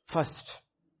 First,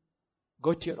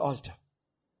 go to your altar.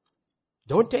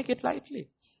 Don't take it lightly.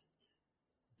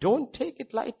 Don't take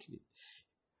it lightly.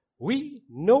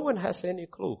 No one has any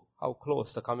clue how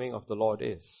close the coming of the Lord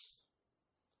is.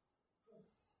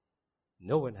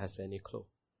 No one has any clue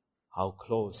how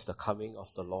close the coming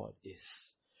of the Lord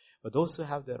is. But those who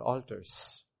have their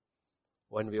altars,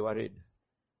 when we worried.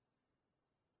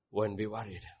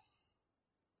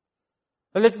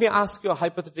 Now let me ask you a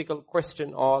hypothetical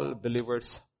question, all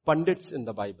believers, pundits in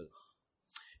the Bible.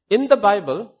 In the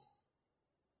Bible,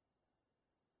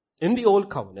 in the Old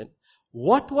Covenant,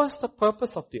 what was the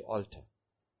purpose of the altar?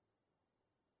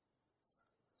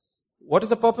 What is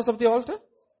the purpose of the altar?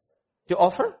 To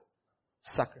offer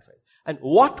sacrifice. And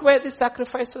what were the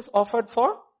sacrifices offered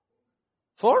for?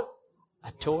 For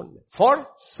atonement. For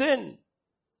sin.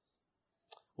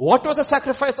 What was the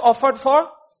sacrifice offered for?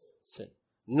 Sin.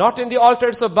 Not in the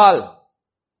altars of Baal.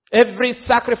 Every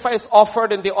sacrifice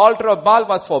offered in the altar of Baal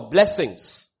was for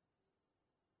blessings.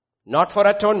 Not for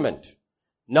atonement.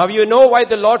 Now you know why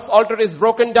the Lord's altar is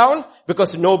broken down?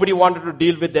 Because nobody wanted to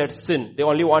deal with their sin. They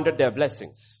only wanted their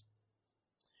blessings.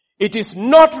 It is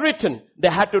not written they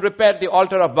had to repair the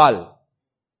altar of Baal.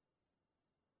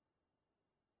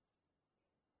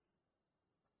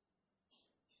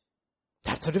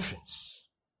 That's the difference.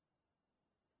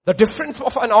 The difference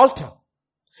of an altar.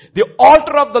 The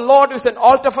altar of the Lord is an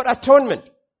altar for atonement.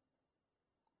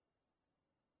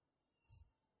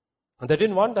 And they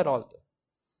didn't want that altar.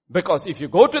 Because if you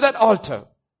go to that altar,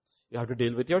 you have to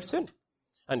deal with your sin.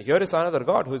 And here is another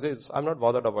God who says, I'm not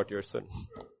bothered about your sin.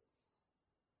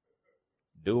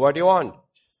 Do what you want.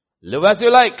 Live as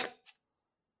you like.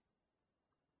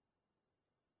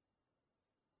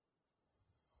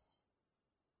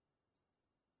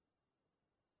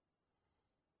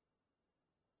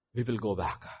 We will go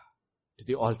back to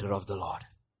the altar of the Lord.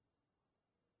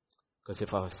 Because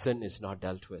if our sin is not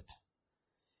dealt with,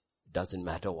 it doesn't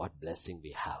matter what blessing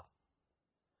we have.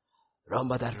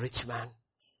 Remember that rich man?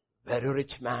 Very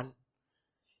rich man.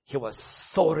 He was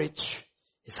so rich.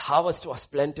 His harvest was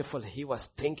plentiful. He was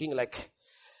thinking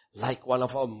like one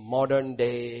of our modern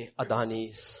day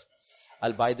Adanis.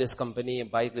 I'll buy this company,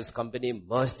 merge this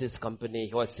company.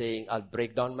 He was saying, I'll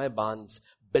break down my barns,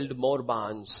 build more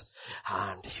barns.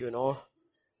 And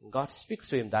God speaks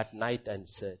to him that night and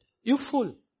said, you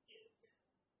fool.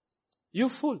 You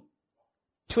fool.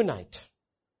 Tonight,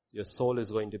 your soul is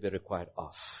going to be required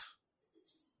of.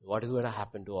 What is going to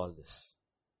happen to all this?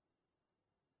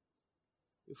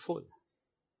 You fool.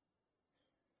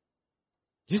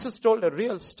 Jesus told a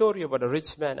real story about a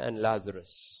rich man and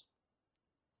Lazarus.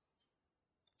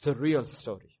 It's a real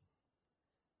story.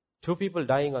 Two people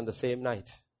dying on the same night.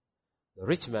 The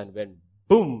rich man went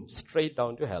boom, straight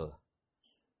down to hell.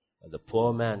 And the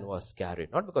poor man was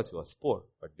carried, not because he was poor,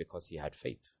 but because he had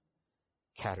faith.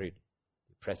 Carried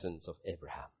the presence of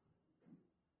Abraham.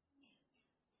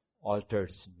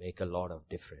 Altars make a lot of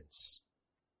difference.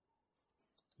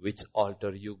 Which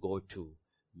altar you go to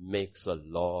makes a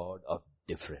lot of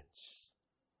difference.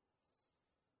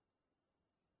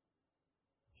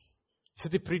 So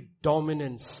the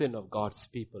predominant sin of God's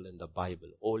people in the Bible,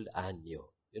 old and new,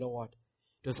 you know what?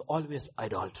 It was always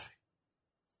idolatry.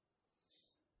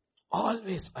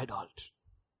 Always idolatry.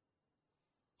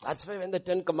 That's why when the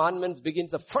 10 Commandments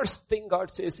begins, the first thing God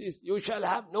says is, you shall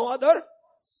have no other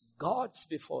gods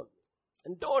before me.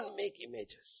 And don't make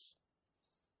images.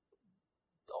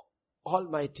 The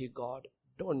Almighty God,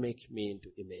 don't make me into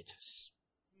images.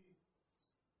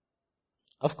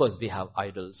 Of course, we have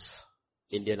idols.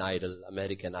 Indian idol,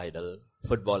 American idol,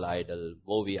 football idol,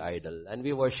 movie idol, and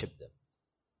we worship them.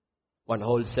 One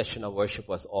whole session of worship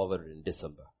was over in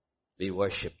December. We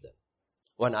worship them.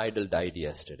 One idol died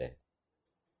yesterday.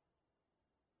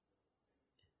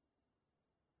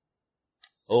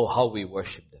 Oh, how we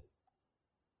worship them.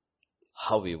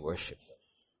 How we worship them.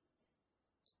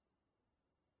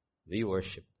 We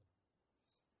worship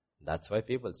them. That's why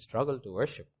people struggle to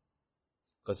worship.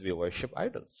 Because we worship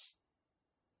idols.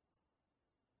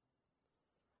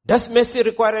 Does Messi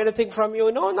require anything from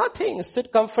you? No, nothing.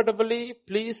 Sit comfortably.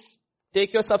 Please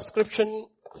take your subscription.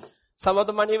 Some of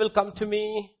the money will come to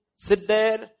me. Sit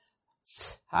there.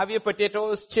 Have your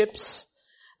potatoes, chips,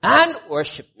 and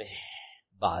worship me.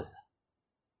 Baal.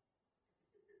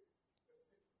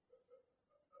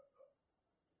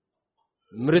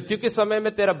 मृत्यु के समय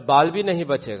में तेरा बाल भी नहीं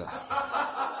बचेगा.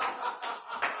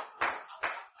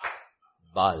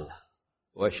 Baal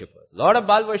worshippers. Lot of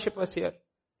Baal worshippers here.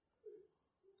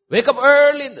 Wake up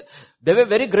early. They were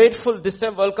very grateful. This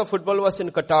time World Cup football was in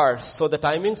Qatar, so the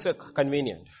timings were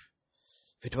convenient.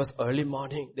 If it was early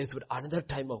morning, this would another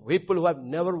time of people who have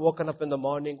never woken up in the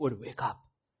morning would wake up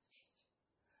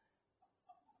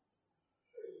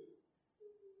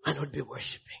and would be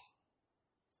worshipping.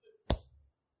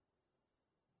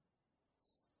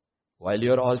 While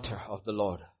your altar of the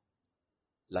Lord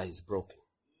lies broken.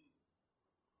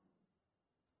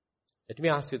 Let me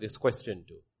ask you this question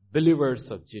too.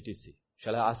 Believers of GTC.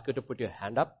 Shall I ask you to put your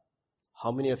hand up?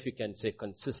 How many of you can say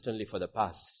consistently for the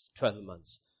past 12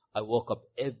 months, I woke up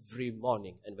every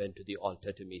morning and went to the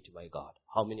altar to meet my God?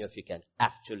 How many of you can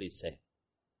actually say,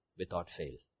 without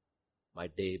fail, my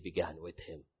day began with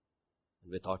Him.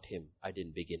 And without Him, I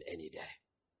didn't begin any day.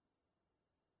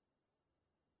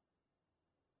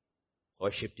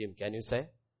 Worship Him, can you say?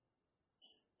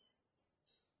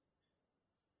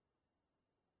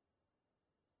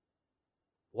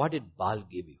 What did Baal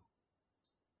give you?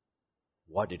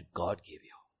 What did God give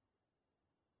you?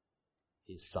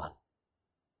 His Son.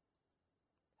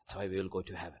 That's why we will go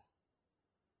to heaven.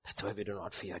 That's why we do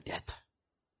not fear death.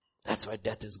 That's why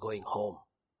death is going home.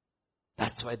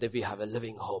 That's why we have a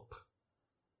living hope.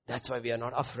 That's why we are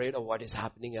not afraid of what is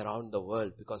happening around the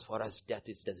world, because for us death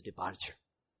is just departure.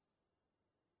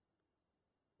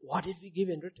 What did we give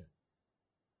in return?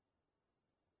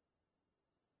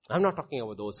 I'm not talking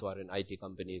about those who are in IT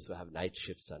companies who have night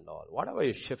shifts and all. Whatever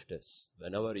your shift is,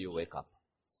 whenever you wake up,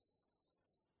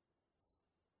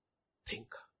 think.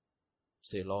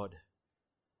 Say, Lord,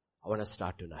 I want to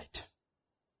start tonight.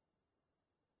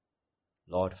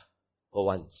 Lord, for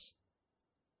once,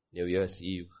 New Year's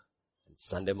Eve and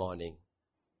Sunday morning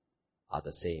are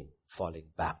the same, falling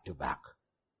back to back.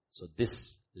 So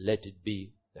this, let it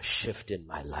be the shift in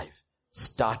my life.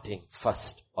 Starting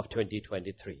 1st of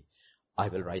 2023, I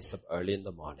will rise up early in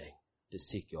the morning to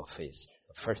seek your face.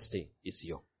 The first thing is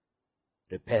you.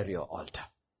 Repair your altar.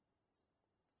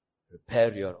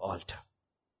 Repair your altar.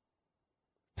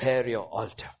 Repair your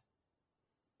altar.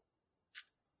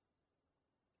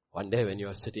 One day when you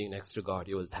are sitting next to God,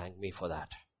 you will thank me for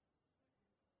that.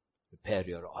 Repair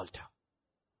your altar.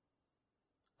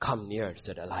 Come near,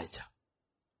 said Elijah.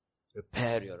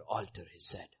 Repair your altar, he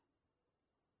said.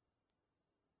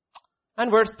 And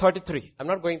verse 33. I'm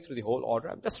not going through the whole order.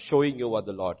 I'm just showing you what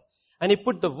the Lord. And he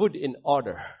put the wood in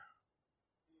order.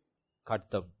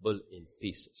 Cut the bull in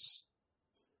pieces.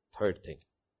 Third thing.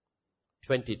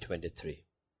 2023.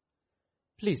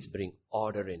 Please bring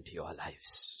order into your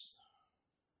lives.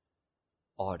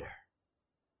 Order.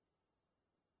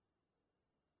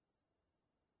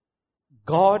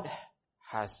 God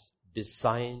has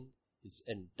designed His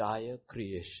entire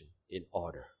creation in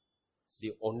order.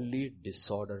 The only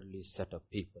disorderly set of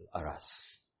people are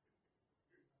us.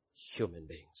 Human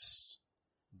beings.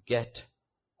 Get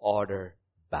order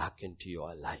back into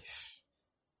your life.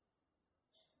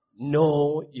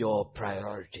 Know your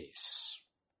priorities.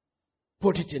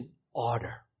 Put it in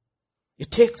order.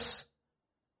 It's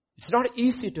not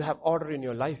easy to have order in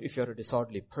your life if you're a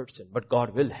disorderly person, but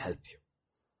God will help you.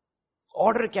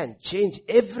 Order can change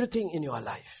everything in your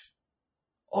life.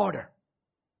 Order.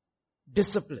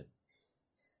 Discipline.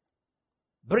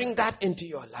 Bring that into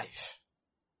your life.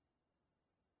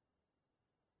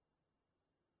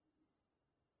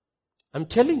 I'm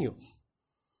telling you,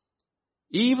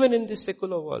 even in this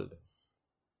secular world,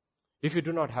 if you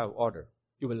do not have order,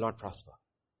 you will not prosper.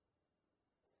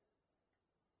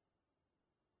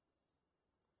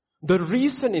 The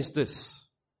reason is this.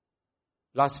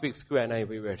 Last week's Q&A,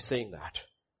 we were saying that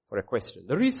for a question.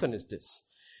 The reason is this.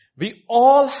 We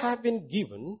all have been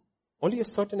given only a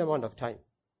certain amount of time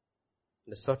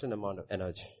and a certain amount of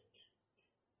energy.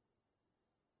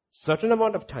 Certain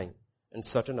amount of time and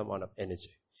certain amount of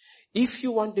energy. If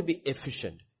you want to be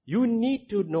efficient, you need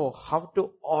to know how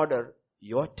to order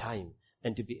your time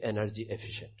and to be energy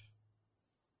efficient.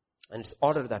 And it's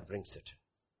order that brings it.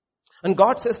 And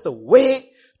God says the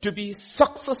way to be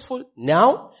successful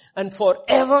now and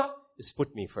forever is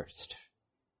put me first.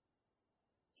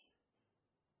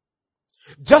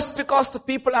 Just because the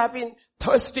people have been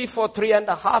thirsty for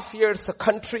 3.5 years, the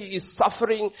country is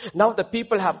suffering, now the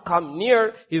people have come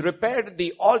near, He repaired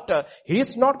the altar. He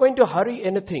is not going to hurry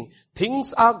anything.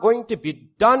 Things are going to be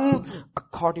done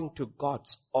according to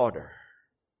God's order.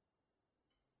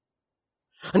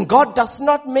 And God does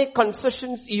not make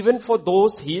concessions even for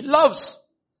those He loves.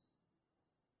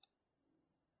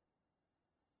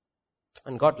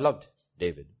 And God loved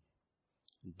David.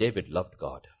 David loved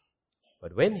God.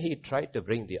 But when he tried to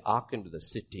bring the ark into the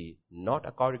city, not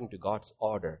according to God's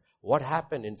order, what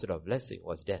happened instead of blessing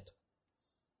was death.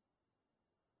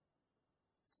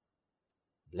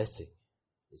 Blessing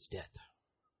is death.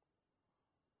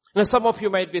 Now some of you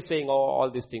might be saying, oh,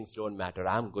 all these things don't matter.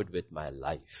 I'm good with my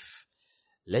life.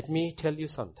 Let me tell you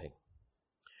something.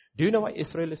 Do you know why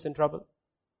Israel is in trouble?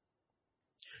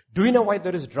 Do you know why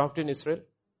there is drought in Israel?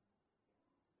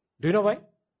 Do you know why?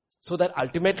 So that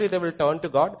ultimately they will turn to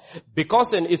God.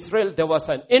 Because in Israel there was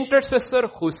an intercessor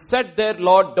who said there,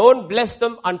 Lord, don't bless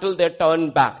them until they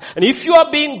turn back. And if you are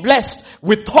being blessed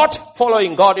without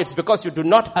following God, it's because you do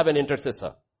not have an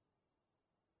intercessor.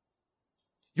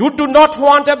 You do not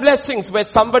want a blessings where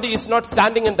somebody is not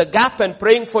standing in the gap and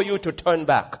praying for you to turn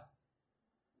back.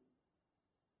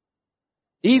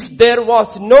 If there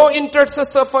was no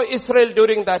intercessor for Israel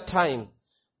during that time,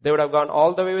 they would have gone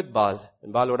all the way with Baal,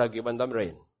 and Baal would have given them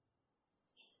rain.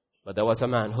 But there was a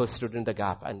man who stood in the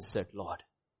gap and said, Lord,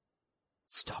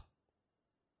 stop.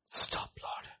 Stop,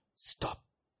 Lord. Stop.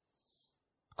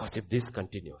 Because if this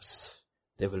continues,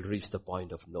 they will reach the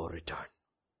point of no return.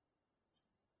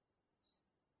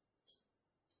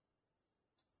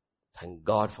 Thank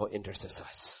God for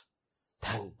intercessors.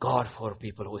 Thank God for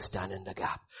people who stand in the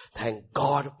gap. Thank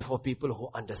God for people who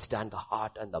understand the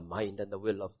heart and the mind and the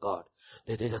will of God.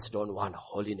 They just don't want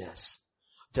holiness.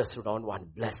 Just don't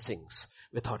want blessings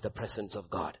without the presence of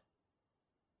God.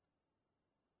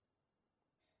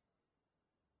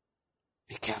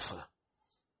 Be careful.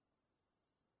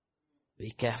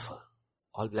 Be careful.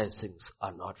 All blessings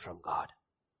are not from God.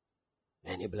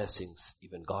 Many blessings,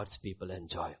 even God's people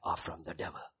enjoy, are from the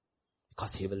devil.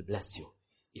 Because he will bless you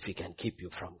if he can keep you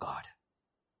from God.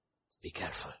 Be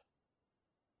careful.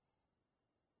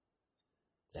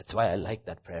 That's why I like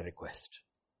that prayer request.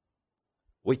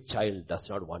 Which child does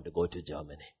not want to go to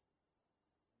Germany?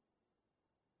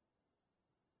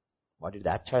 What did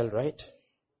that child write?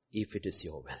 If it is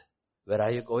your will. Where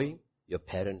are you going? Your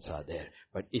parents are there.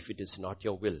 But if it is not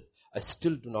your will, I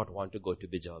still do not want to go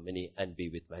to Germany and be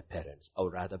with my parents. I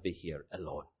would rather be here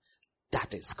alone.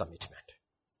 That is commitment.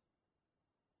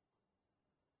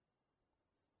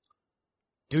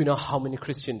 Do you know how many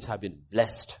Christians have been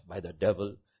blessed by the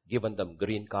devil, given them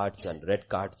green cards and red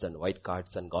cards and white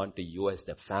cards and gone to US,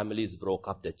 their families broke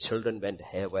up, their children went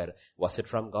haywire. Was it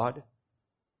from God?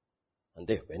 And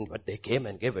they went, but they came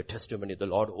and gave a testimony, the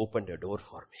Lord opened a door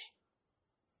for me.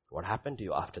 What happened to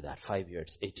you after that? 5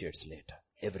 years, 8 years later,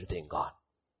 everything gone.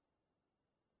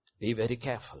 Be very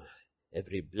careful.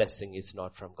 Every blessing is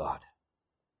not from God.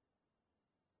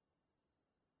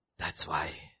 That's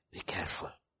why be careful.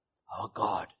 Our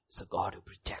God is a God who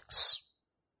protects.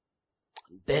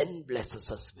 Then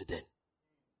blesses us within.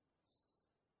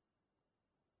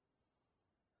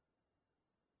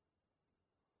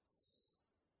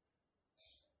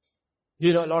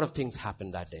 You know, a lot of things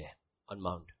happened that day on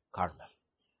Mount Carmel.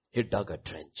 He dug a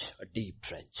trench, a deep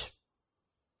trench.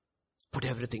 Put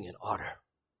everything in order.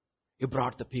 He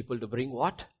brought the people to bring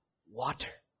what?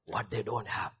 Water. What they don't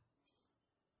have.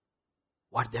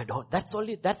 What they don't. That's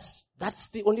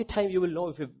the only time you will know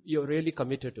if you're really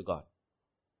committed to God.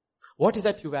 What is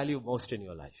that you value most in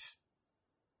your life?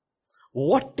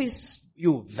 What is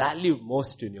you value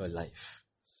most in your life?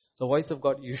 The voice of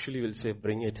God usually will say,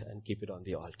 bring it and keep it on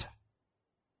the altar.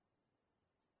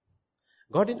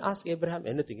 God didn't ask Abraham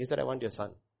anything. He said, I want your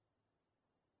son.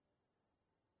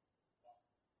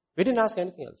 We didn't ask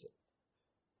anything else.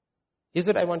 He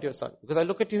said, I want your son. Because I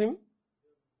look at him,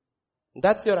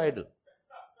 that's your idol.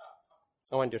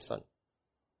 I want your son.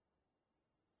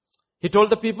 He told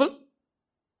the people,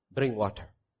 bring water.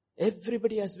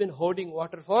 Everybody has been hoarding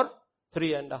water for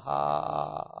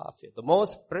 3.5 years. The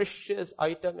most precious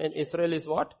item in Israel is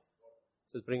what?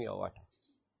 He says, bring your water.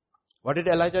 What did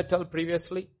Elijah tell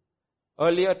previously?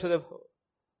 Earlier to the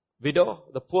widow,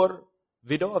 the poor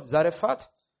widow of Zarephath.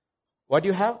 What do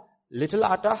you have? Little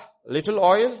atta, little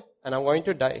oil, and I'm going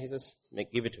to die. He says,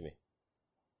 give it to me.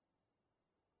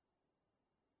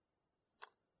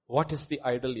 What is the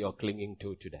idol you're clinging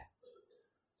to today?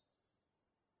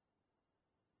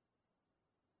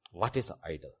 What is the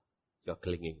idol you're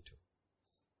clinging to?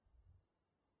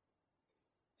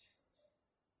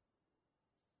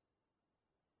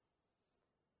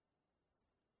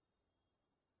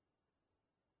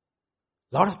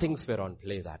 A lot of things were on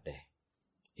play that day.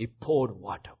 He poured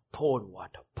water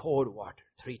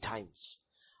 3 times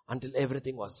until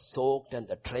everything was soaked and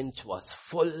the trench was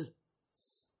full.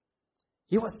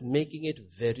 He was making it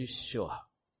very sure.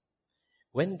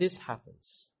 When this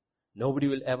happens, nobody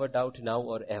will ever doubt now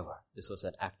or ever. This was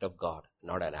an act of God,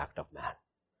 not an act of man.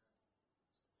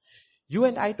 You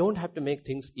and I don't have to make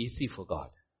things easy for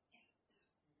God.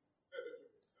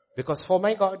 Because for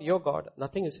my God, your God,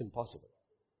 nothing is impossible.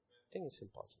 Nothing is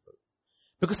impossible.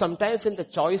 Because sometimes in the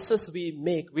choices we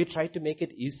make, we try to make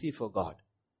it easy for God.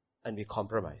 And we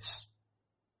compromise.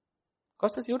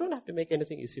 God says, you don't have to make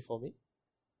anything easy for me.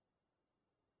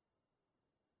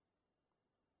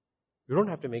 You don't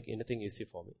have to make anything easy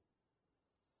for me.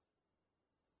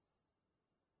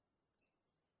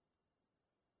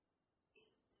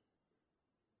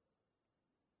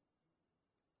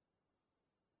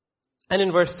 And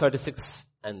in verse 36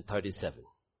 and 37.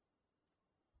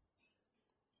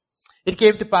 It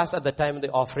came to pass at the time of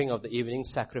the offering of the evening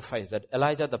sacrifice that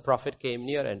Elijah the prophet came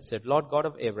near and said, Lord God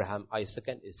of Abraham, Isaac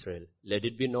and Israel, let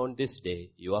it be known this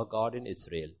day, you are God in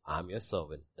Israel. I am your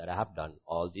servant, that I have done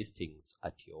all these things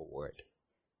at your word.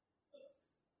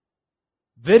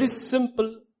 Very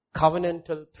simple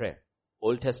covenantal prayer.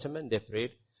 Old Testament, they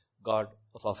prayed, God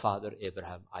of our father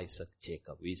Abraham, Isaac,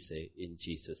 Jacob. We say, in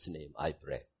Jesus' name I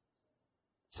pray.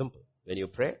 Simple. When you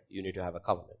pray, you need to have a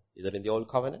covenant. Either in the old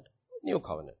covenant, new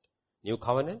covenant. New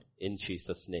covenant, in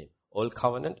Jesus' name. Old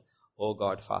covenant, O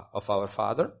God of our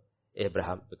father,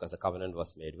 Abraham, because the covenant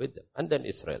was made with them. And then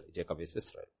Israel. Jacob is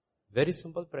Israel. Very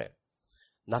simple prayer.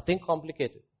 Nothing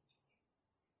complicated.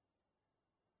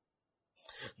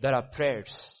 There are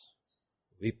prayers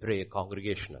we pray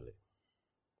congregationally.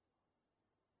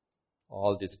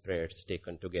 All these prayers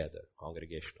taken together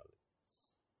congregationally.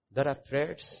 There are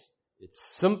prayers, it's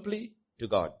simply to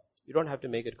God. You don't have to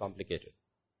make it complicated.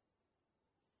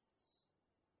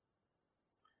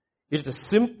 It is the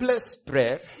simplest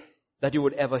prayer that you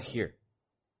would ever hear.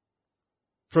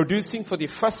 Producing for the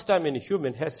first time in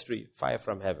human history, fire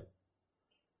from heaven.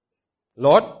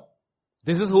 Lord,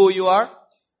 this is who you are.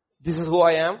 This is who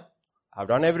I am. I've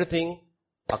done everything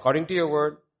according to your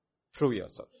word. Prove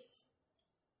yourself.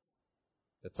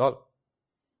 That's all.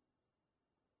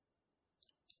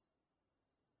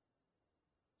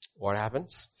 What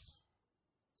happens?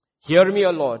 Hear me,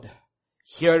 O Lord.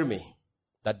 Hear me.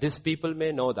 That this people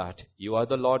may know that you are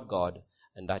the Lord God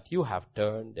and that you have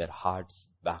turned their hearts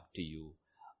back to you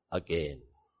again.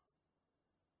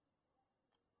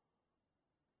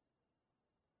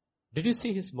 Did you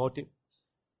see his motive?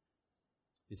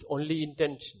 His only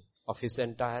intention of his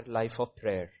entire life of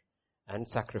prayer and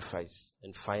sacrifice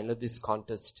and finally this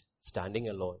contest standing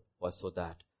alone was so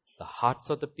that the hearts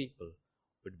of the people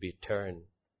would be turned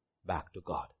back to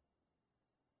God.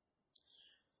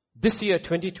 This year,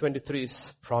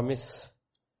 2023's promise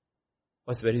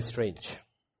was very strange.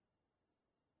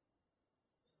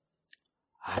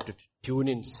 I had to tune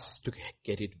in to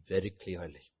get it very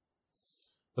clearly.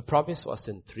 The promise was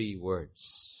in 3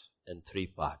 words and 3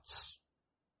 parts.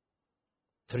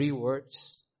 3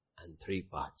 words and 3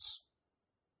 parts.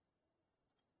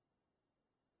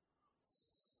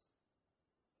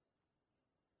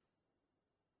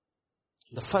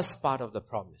 The first part of the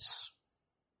promise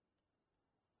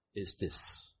is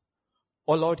this.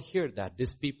 O Lord, hear that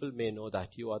this people may know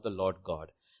that you are the Lord God,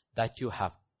 that you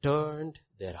have turned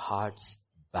their hearts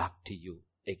back to you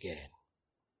again.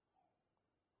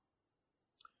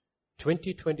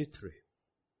 2023 is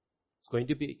going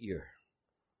to be a year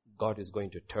God is going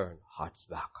to turn hearts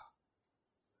back.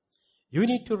 You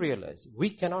need to realize we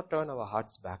cannot turn our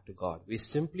hearts back to God. We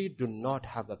simply do not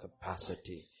have the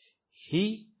capacity.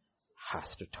 He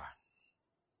has to turn.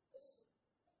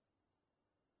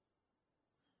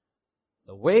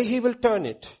 The way he will turn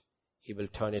it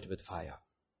with fire.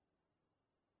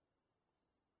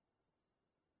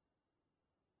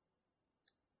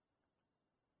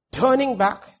 Turning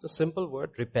back is a simple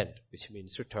word, repent, which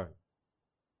means return.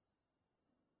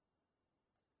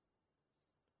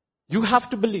 You have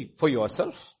to believe for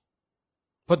yourself.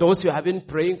 For those who have been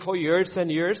praying for years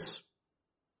and years,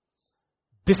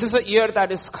 this is a year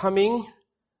that is coming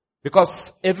because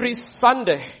every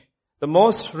Sunday, the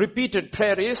most repeated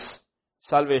prayer is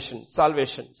salvation,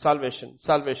 salvation, salvation,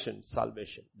 salvation,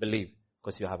 salvation. Believe,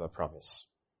 because you have a promise.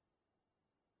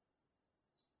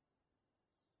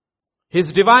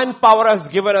 His divine power has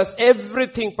given us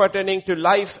everything pertaining to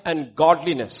life and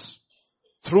godliness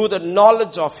through the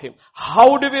knowledge of Him.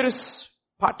 How do we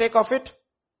partake of it?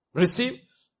 Receive?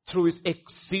 Through His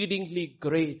exceedingly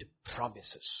great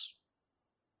promises,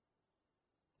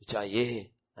 which are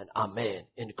yea and amen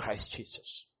in Christ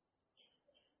Jesus.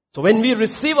 So when we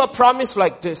receive a promise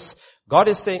like this, God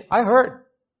is saying, I heard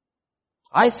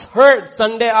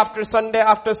Sunday after Sunday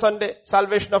after Sunday,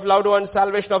 salvation of loved ones,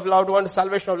 salvation of loved ones,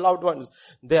 salvation of loved ones.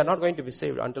 They are not going to be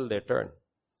saved until they turn.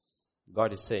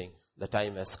 God is saying, the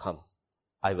time has come.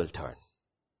 I will turn.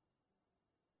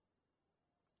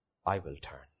 I will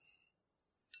turn.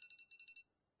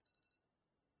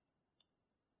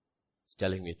 He's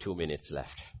telling me 2 minutes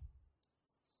left.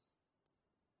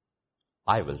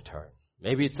 I will turn.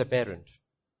 Maybe it's a parent.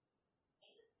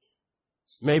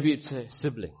 Maybe it's a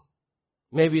sibling.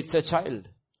 Maybe it's a child.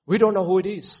 We don't know who it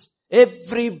is.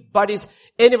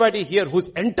 Anybody here whose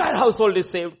entire household is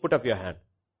saved, put up your hand.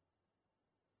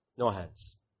 No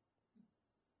hands.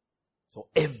 So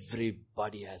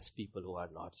everybody has people who are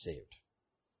not saved.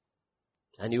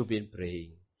 And you've been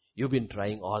praying. You've been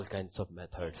trying all kinds of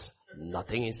methods.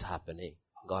 Nothing is happening.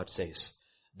 God says,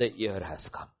 the year has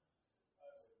come.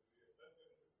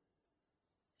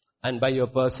 And by your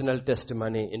personal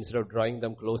testimony, instead of drawing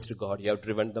them close to God, you have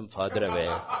driven them further away.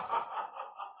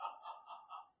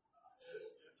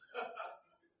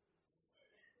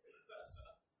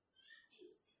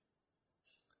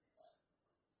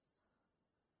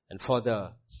 And for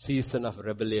the season of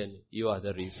rebellion, you are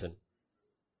the reason.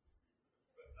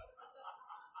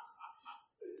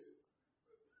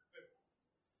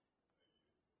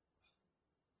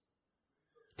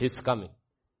 It is coming.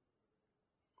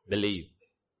 Believe.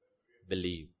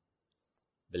 Believe.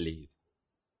 Believe.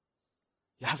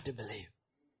 You have to believe.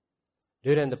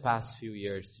 During the past few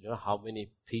years, you know how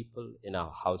many people in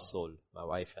our household, my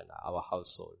wife and our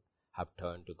household, have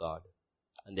turned to God.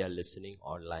 And they are listening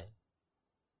online.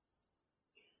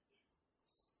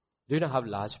 Do you know how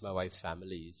large my wife's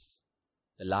family is?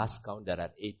 The last count, there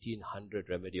are 1,800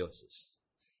 remedioses.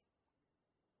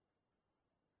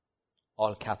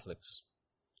 All Catholics.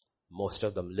 Most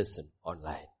of them listen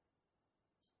online.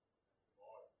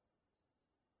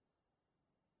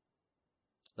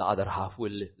 The other half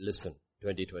will listen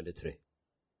 2023.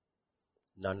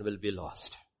 None will be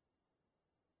lost.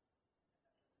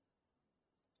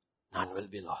 None will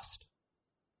be lost.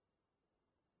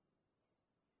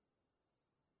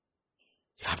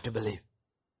 You have to believe. You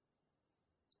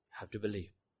have to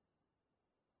believe.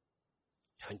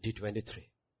 2023.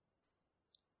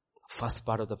 First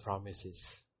part of the promise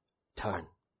is turn.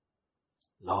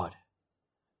 Lord,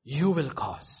 you will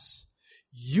cause.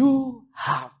 You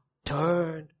have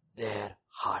turned their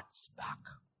hearts back.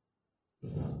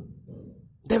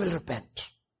 They will repent.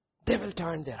 They will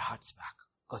turn their hearts back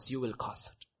because you will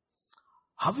cause it.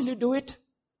 How will you do it?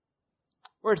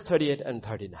 Verse 38 and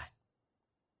 39.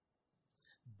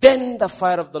 Then the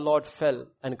fire of the Lord fell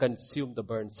and consumed the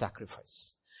burnt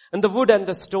sacrifice. And the wood and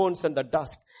the stones and the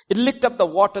dust. It licked up the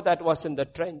water that was in the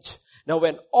trench. Now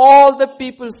when all the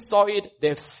people saw it,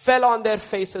 they fell on their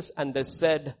faces and they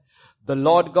said, the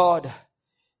Lord God,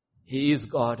 He is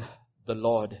God. The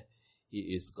Lord, He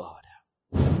is God.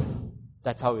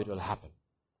 That's how it will happen.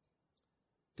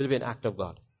 It will be an act of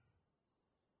God.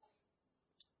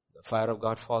 The fire of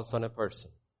God falls on a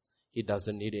person. He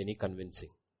doesn't need any convincing.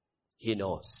 He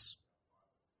knows.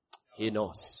 He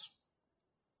knows.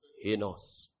 He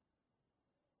knows.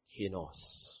 He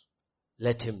knows.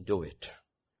 Let Him do it.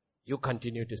 You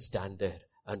continue to stand there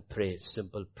and pray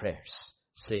simple prayers,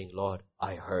 saying, Lord,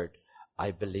 I heard,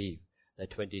 I believe that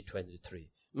 2023,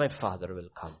 my father will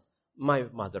come, my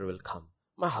mother will come,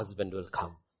 my husband will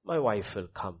come, my wife will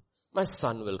come, my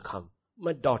son will come,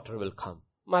 my daughter will come,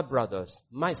 my brothers,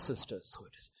 my sisters. Who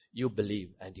it is. You believe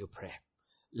and you pray.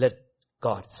 Let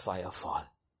God's fire fall.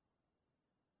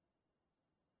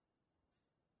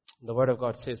 The word of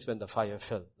God says when the fire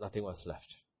fell, nothing was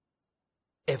left.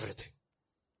 Everything.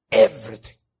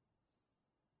 Everything.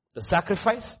 The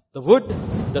sacrifice, the wood,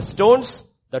 the stones,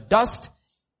 the dust,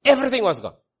 everything was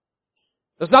gone.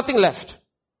 There's nothing left.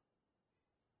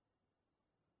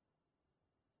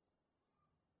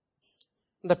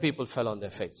 The people fell on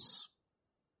their face.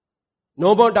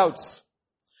 No more doubts.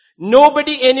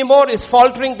 Nobody anymore is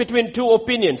faltering between two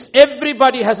opinions.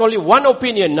 Everybody has only one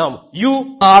opinion now.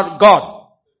 You are God.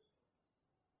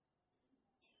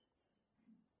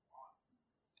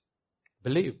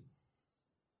 Believe.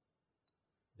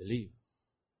 Believe.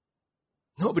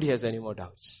 Nobody has any more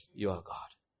doubts. You are God.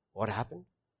 What happened?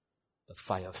 The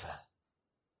fire fell.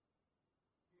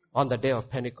 On the day of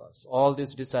Pentecost, all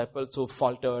these disciples who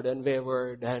faltered and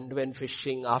wavered and went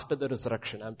fishing after the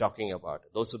resurrection, I'm talking about.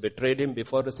 Those who betrayed Him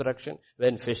before resurrection,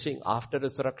 went fishing after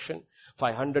resurrection.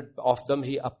 500 of them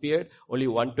He appeared. Only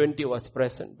 120 was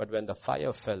present. But when the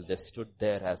fire fell, they stood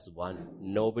there as one.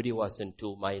 Nobody was in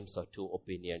two minds or two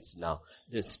opinions now.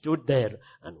 They stood there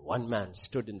and one man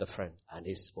stood in the front and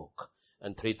he spoke.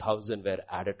 And 3,000 were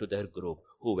added to their group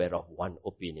who were of one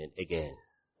opinion again.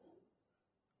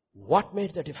 What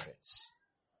made the difference?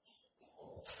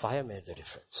 Fire made the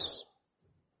difference.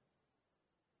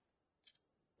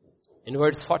 In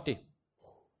verse 40,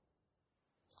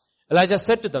 Elijah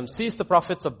said to them, seize the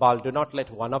prophets of Baal, do not let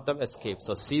one of them escape.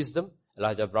 So seize them.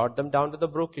 Elijah brought them down to the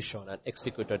brook Kishon and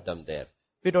executed them there.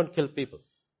 We don't kill people.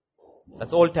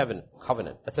 That's old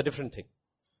covenant. That's a different thing.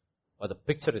 But the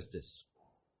picture is this.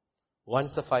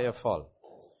 Once the fire falls,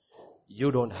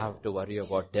 you don't have to worry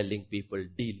about telling people,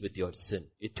 deal with your sin.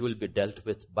 It will be dealt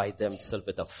with by themselves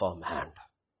with a firm hand.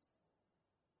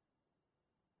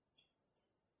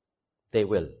 They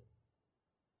will.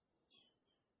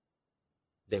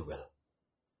 They will.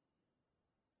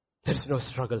 There is no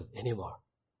struggle anymore.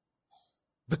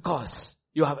 Because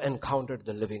you have encountered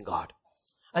the living God.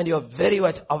 And you are very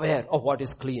much aware of what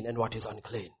is clean and what is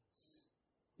unclean.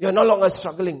 You are no longer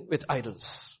struggling with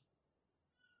idols.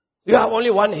 You have only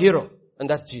one hero, and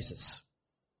that's Jesus.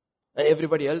 And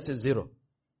everybody else is zero.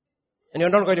 And you're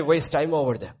not going to waste time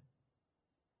over them.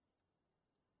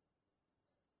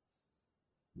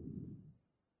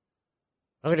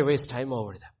 Not going to waste time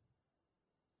over them.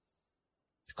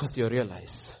 Because you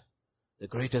realize the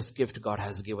greatest gift God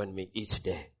has given me each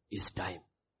day is time.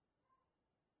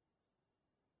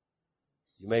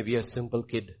 You may be a simple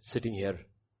kid sitting here.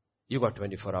 You got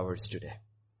 24 hours today.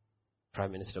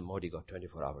 Prime Minister Modi got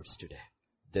 24 hours today.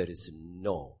 There is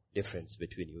no difference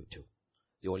between you two.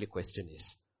 The only question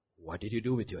is, what did you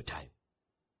do with your time?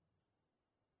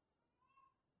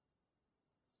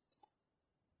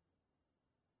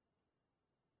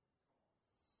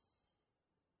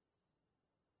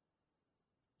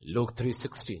 Luke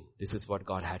 3:16, this is what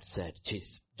God had said.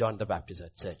 John the Baptist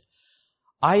had said,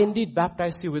 I indeed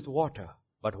baptize you with water,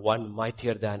 but one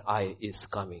mightier than I is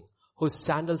coming, whose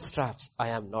sandal straps I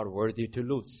am not worthy to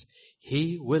loose.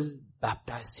 He will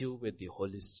baptize you with the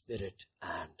Holy Spirit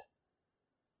and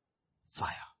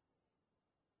fire.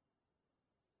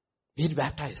 Be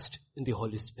baptized in the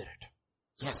Holy Spirit.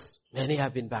 Yes, many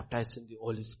have been baptized in the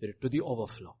Holy Spirit to the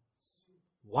overflow.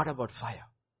 What about fire?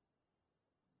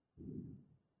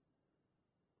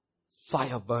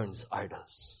 Fire burns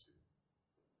idols.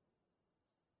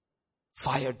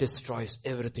 Fire destroys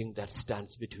everything that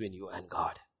stands between you and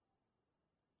God.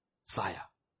 Fire.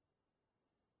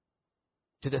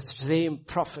 To the same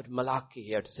prophet Malachi,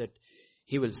 he had said,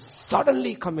 he will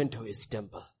suddenly come into his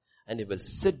temple and he will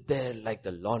sit there like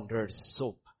the launderer's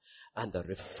soap and the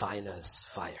refiner's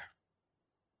fire.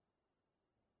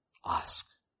 Ask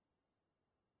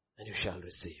and you shall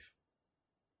receive.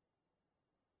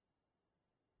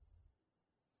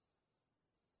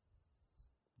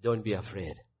 Don't be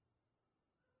afraid.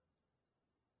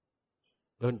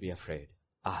 Don't be afraid.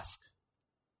 Ask.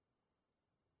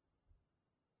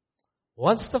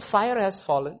 Once the fire has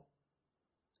fallen,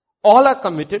 all are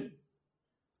committed.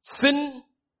 Sin,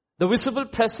 the visible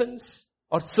presence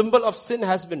or symbol of sin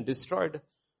has been destroyed.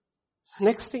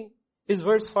 Next thing is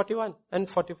verse 41 and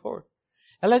 44.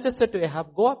 Elijah said to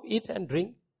Ahab, go up, eat and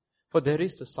drink, for there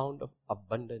is the sound of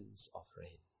abundance of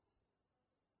rain.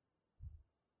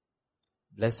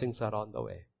 Blessings are on the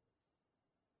way.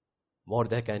 More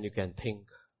than you can think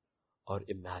or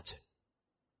imagine.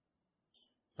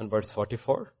 And verse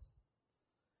 44.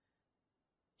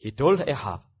 He told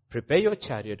Ahab, prepare your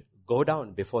chariot, go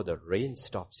down before the rain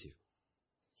stops you.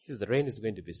 He says the rain is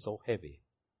going to be so heavy.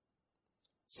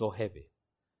 So heavy.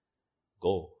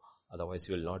 Go, otherwise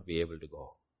you will not be able to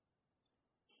go.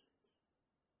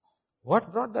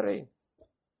 What brought the rain?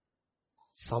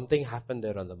 Something happened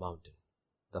there on the mountain.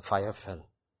 The fire fell.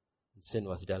 And sin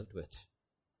was dealt with.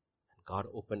 And God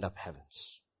opened up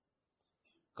heavens.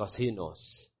 Because he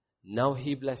knows. Now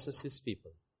he blesses his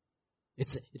people.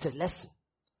 It's a lesson.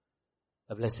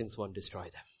 The blessings won't destroy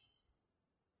them.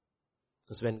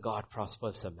 Because when God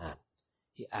prospers a man,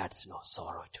 he adds no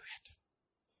sorrow to it.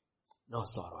 No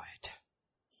sorrow to it.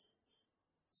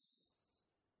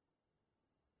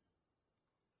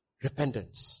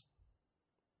 Repentance.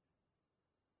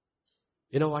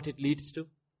 You know what it leads to?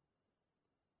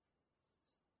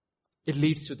 It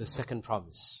leads to the second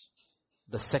promise.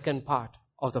 The second part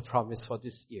of the promise for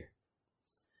this year.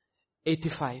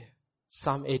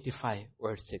 Psalm 85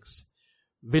 verse 6.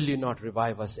 Will you not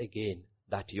revive us again,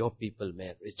 that your people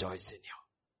may rejoice in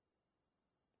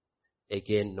you?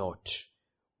 Again note,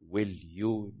 will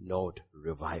you not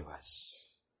revive us?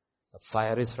 The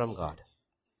fire is from God.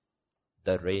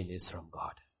 The rain is from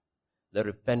God. The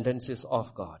repentance is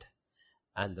of God.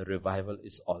 And the revival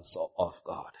is also of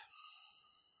God.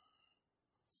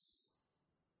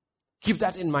 Keep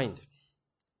that in mind.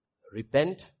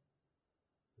 Repent,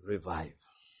 revive.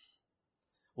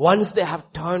 Once they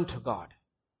have turned to God,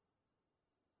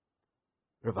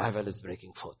 revival is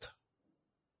breaking forth.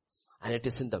 And it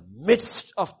is in the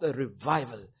midst of the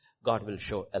revival, God will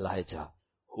show Elijah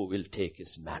who will take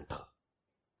his mantle.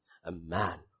 A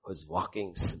man who is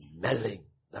walking, smelling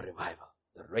the revival.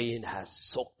 The rain has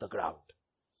soaked the ground.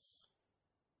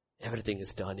 Everything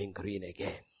is turning green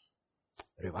again.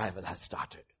 Revival has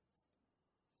started.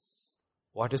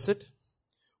 What is it?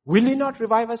 Will He not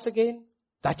revive us again,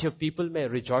 that your people may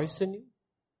rejoice in you?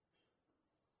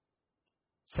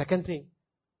 Second thing,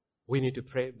 we need to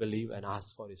pray, believe, and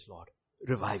ask for His Lord.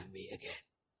 Revive me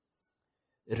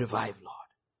again. Revive, Lord.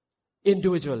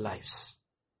 Individual lives,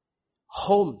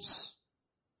 homes,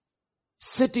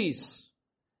 cities,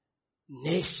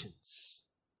 nations.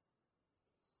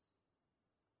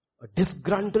 A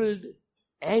disgruntled,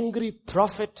 angry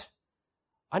prophet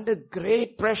under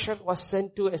great pressure was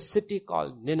sent to a city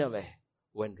called Nineveh.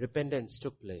 When repentance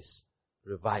took place,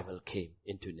 revival came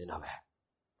into Nineveh.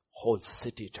 Whole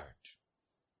city turned.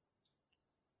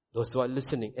 Those who are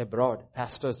listening abroad,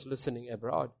 pastors listening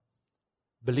abroad,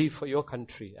 believe for your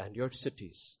country and your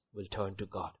cities will turn to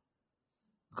God.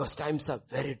 Because times are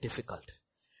very difficult.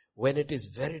 When it is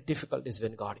very difficult is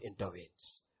when God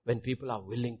intervenes. When people are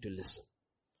willing to listen,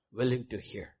 willing to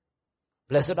hear.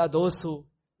 Blessed are those who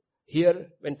hear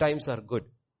when times are good.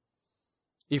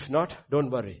 If not, don't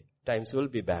worry. Times will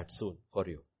be bad soon for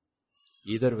you.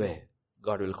 Either way,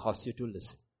 God will cause you to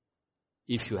listen.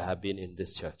 If you have been in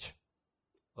this church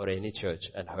or any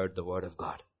church and heard the word of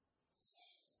God.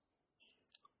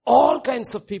 All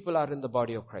kinds of people are in the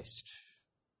body of Christ.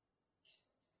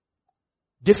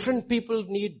 Different people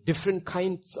need different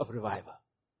kinds of revival.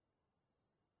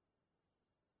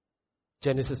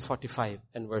 Genesis 45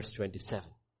 and verse 27.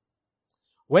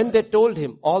 When they told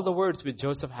him all the words which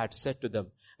Joseph had said to them,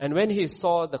 and when he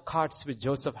saw the carts which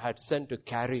Joseph had sent to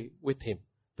carry with him,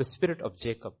 the spirit of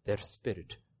Jacob, their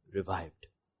spirit, revived.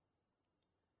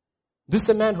 This is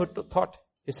a man who thought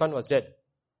his son was dead.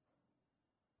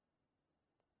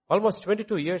 Almost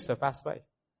 22 years have passed by.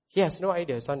 He has no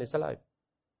idea his son is alive.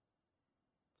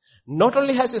 Not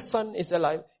only has his son is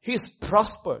alive, he is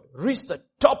prospered, reached the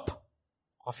top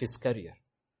of his career.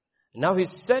 Now he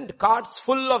sent carts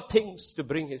full of things to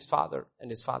bring his father and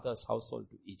his father's household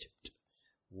to Egypt.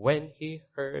 When he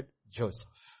heard Joseph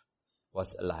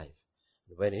was alive,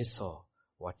 when he saw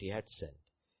what he had sent,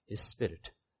 his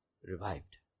spirit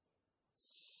revived.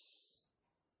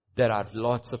 There are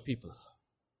lots of people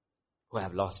who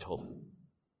have lost hope.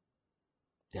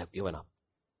 They have given up.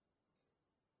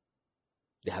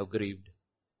 They have grieved.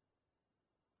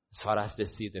 As far as they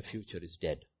see, the future is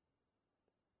dead.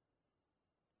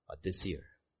 But this year,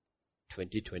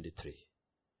 2023,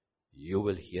 you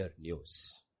will hear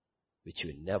news which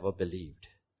you never believed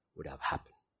would have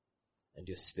happened. And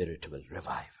your spirit will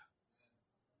revive.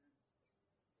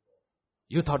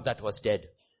 You thought that was dead.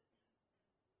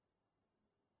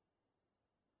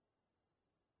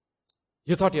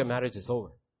 You thought your marriage is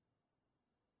over.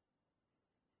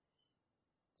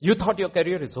 You thought your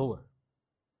career is over.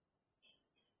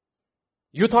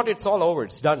 You thought it's all over,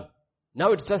 it's done.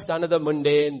 Now it's just another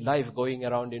mundane life going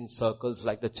around in circles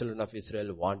like the children of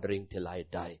Israel wandering till I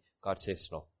die. God says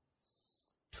no.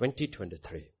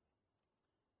 2023,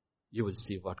 you will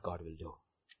see what God will do.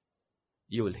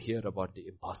 You will hear about the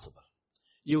impossible.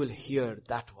 You will hear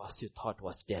that was you thought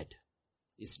was dead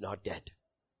is not dead.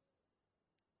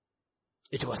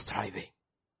 It was thriving.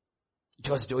 It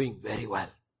was doing very well.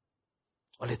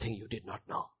 Only thing you did not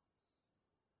know.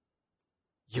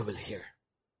 You will hear.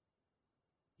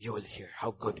 You will hear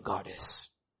how good God is.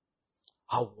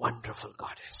 How wonderful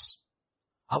God is.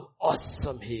 How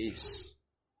awesome He is.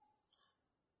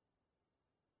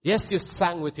 Yes, you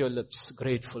sang with your lips,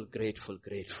 grateful, grateful,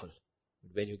 grateful.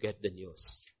 But when you get the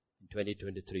news, in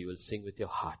 2023 you will sing with your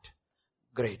heart,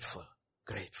 grateful,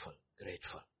 grateful,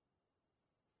 grateful.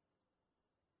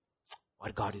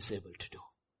 What God is able to do.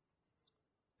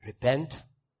 Repent,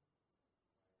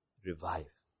 revive.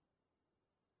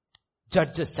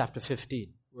 Judges chapter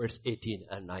 15, verse 18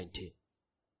 and 19.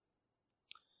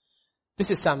 This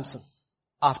is Samson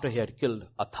after he had killed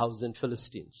 1,000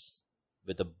 Philistines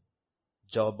with the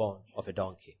jawbone of a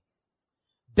donkey.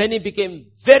 Then he became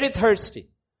very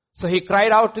thirsty. So he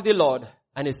cried out to the Lord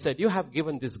and he said, you have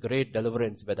given this great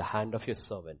deliverance by the hand of your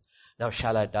servant. Now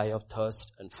shall I die of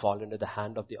thirst and fall into the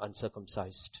hand of the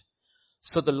uncircumcised?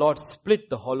 So the Lord split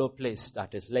the hollow place,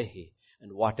 that is Lehi,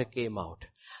 and water came out,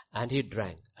 and he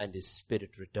drank, and his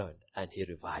spirit returned, and he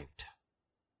revived.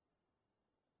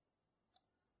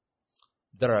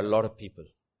 There are a lot of people,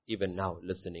 even now,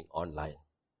 listening online.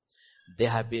 They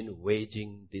have been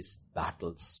waging this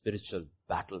battle, spiritual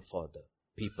battle for the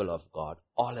people of God,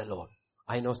 all alone.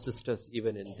 I know sisters,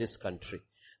 even in this country,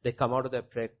 they come out of their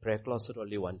prayer closet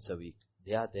only once a week.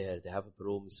 They are there. They have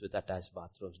rooms with attached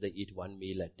bathrooms. They eat one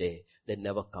meal a day. They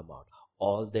never come out.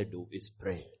 All they do is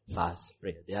pray, fast,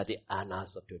 pray. They are the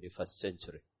Annas of 21st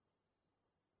century.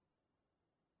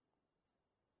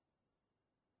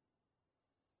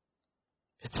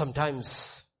 It's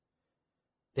sometimes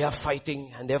They are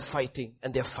fighting and they're fighting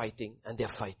and they're fighting and they're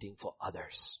fighting for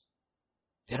others.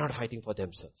 They're not fighting for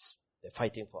themselves. They're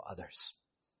fighting for others.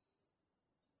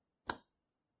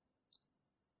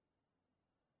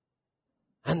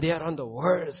 And they are on the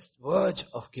verge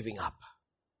of giving up.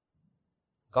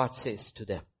 God says to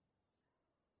them,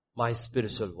 my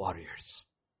spiritual warriors,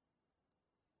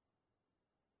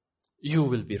 you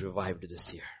will be revived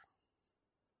this year.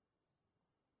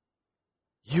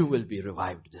 You will be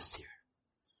revived this year.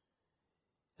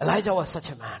 Elijah was such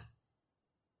a man.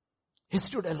 He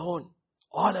stood alone,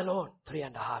 all alone,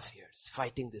 3.5 years,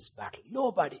 fighting this battle.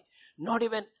 Nobody, not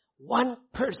even one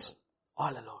person,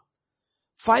 all alone.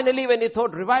 Finally, when he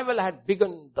thought revival had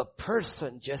begun, the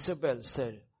person, Jezebel,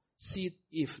 said, see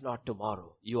if not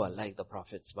tomorrow, you are like the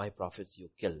prophets, my prophets you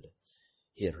killed.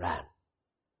 He ran.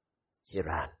 He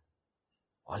ran.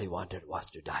 All he wanted was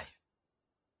to die.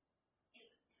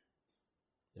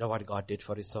 You know what God did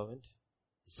for his servant?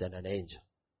 He sent an angel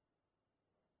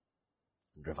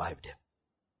and revived him.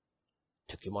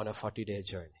 Took him on a 40-day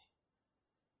journey.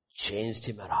 Changed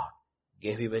him around.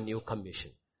 Gave him a new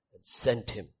commission. And sent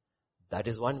him. That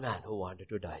is one man who wanted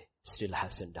to die. Still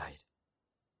hasn't died.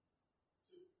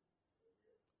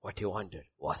 What he wanted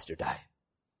was to die.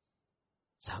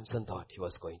 Samson thought he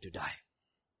was going to die.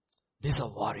 These are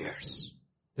warriors.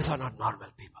 These are not normal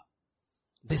people.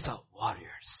 These are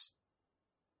warriors.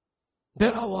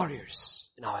 There are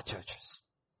warriors in our churches.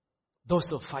 Those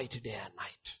who fight day and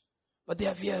night. But they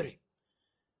are weary.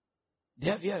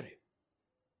 They are weary.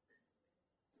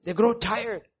 They grow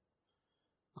tired.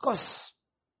 Because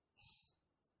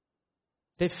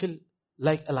they feel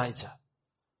like Elijah.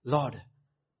 Lord,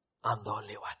 I'm the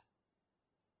only one.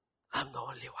 I'm the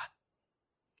only one.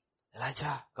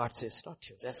 Elijah, God says, not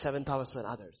you. There are 7,000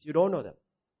 others. You don't know them.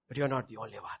 But you're not the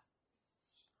only one.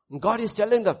 And God is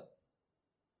telling them.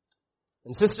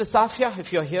 And Sister Safia,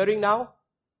 if you're hearing now,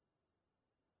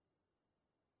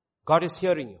 God is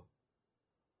hearing you.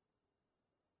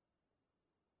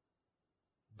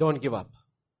 Don't give up.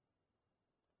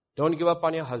 Don't give up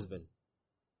on your husband.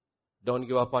 Don't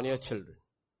give up on your children.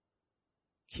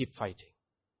 Keep fighting.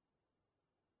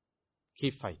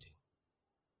 Keep fighting.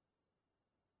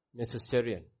 Mrs.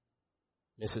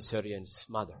 Syrian's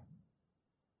mother,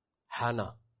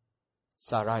 Hannah,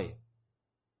 Sarai,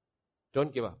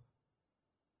 don't give up.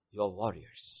 You are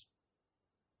warriors.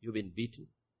 You've been beaten.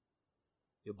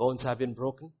 Your bones have been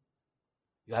broken.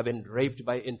 You have been raped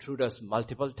by intruders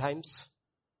multiple times,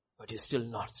 but you still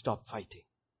not stop fighting.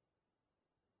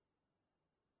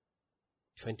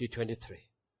 2023,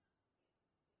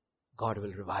 God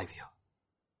will revive you.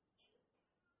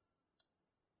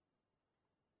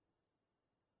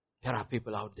 There are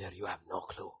people out there, you have no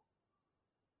clue.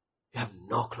 You have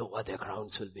no clue what their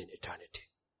grounds will be in eternity.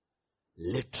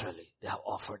 Literally, they have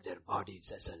offered their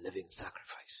bodies as a living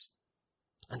sacrifice.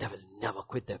 And they will never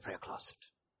quit their prayer closet.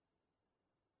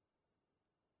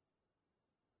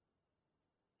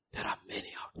 There are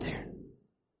many out there.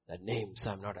 The names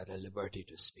I'm not at a liberty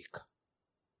to speak.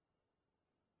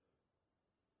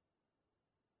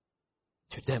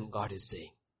 To them, God is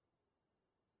saying,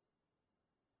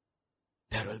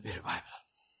 there will be revival.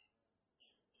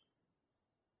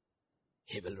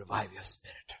 He will revive your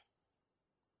spirit.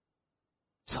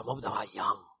 Some of them are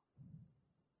young.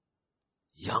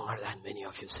 Younger than many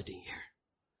of you sitting here.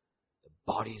 The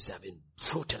bodies have been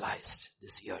brutalized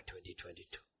this year,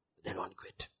 2022. They don't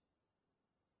quit.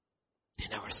 They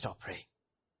never stop praying.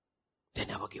 They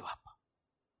never give up.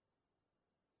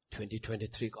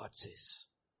 2023, God says,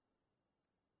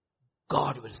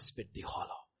 God will spit the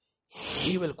hollow.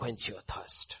 He will quench your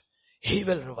thirst. He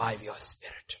will revive your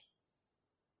spirit.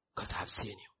 Because I have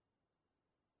seen you.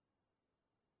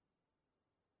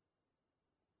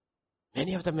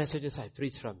 Many of the messages I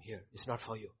preach from here is not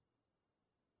for you.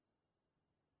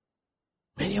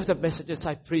 Many of the messages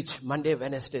I preach Monday,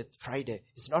 Wednesday, Friday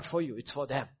is not for you. It's for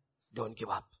them. Don't give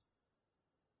up.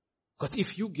 Because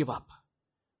if you give up,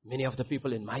 many of the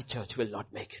people in my church will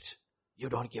not make it. You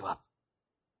don't give up.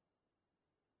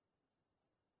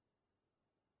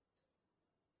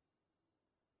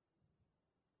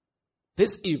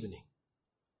 This evening,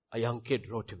 a young kid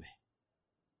wrote to me.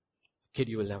 A kid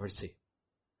you will never see.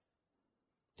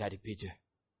 Daddy PJ,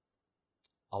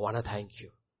 I want to thank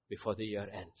you before the year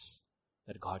ends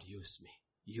that God used me,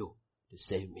 you, to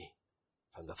save me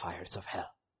from the fires of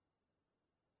hell.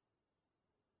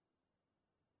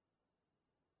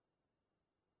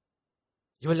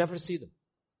 You will never see them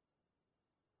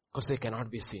because they cannot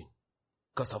be seen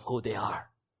because of who they are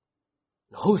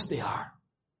and whose they are.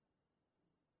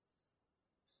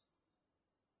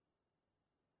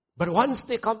 But once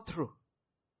they come through,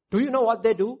 do you know what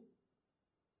they do?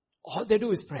 All they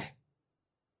do is pray.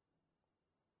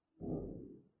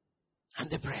 And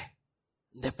they pray.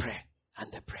 And they pray.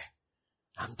 And they pray.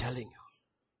 I'm telling you.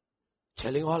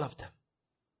 Telling all of them.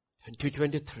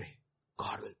 2023.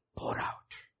 God will pour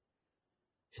out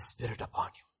His Spirit upon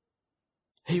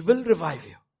you. He will revive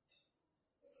you.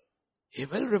 He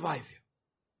will revive you.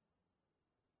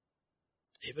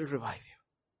 He will revive you.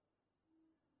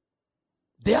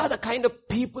 They are the kind of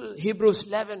people Hebrews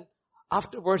 11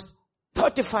 after verse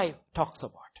 35 talks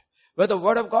about. Where the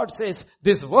word of God says,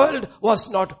 this world was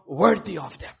not worthy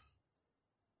of them.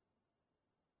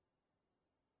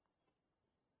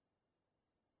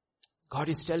 God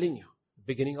is telling you,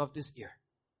 beginning of this year,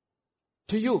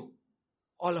 to you,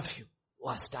 all of you who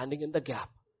are standing in the gap,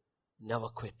 never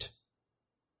quit.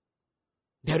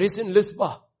 There is in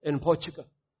Lisbon, in Portugal,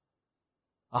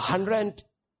 a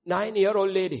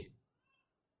 109-year-old lady.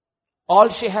 All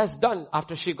she has done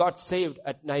after she got saved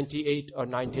at 98 or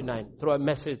 99 through a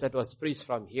message that was preached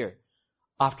from here.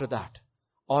 After that,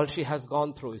 all she has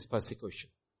gone through is persecution.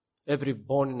 Every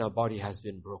bone in her body has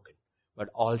been broken. But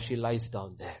all she lies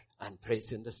down there and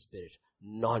prays in the Spirit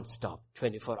non-stop,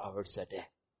 24 hours a day.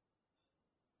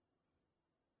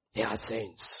 They are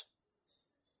saints.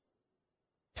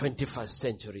 21st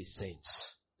century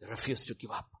saints. They refuse to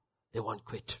give up. They won't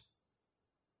quit.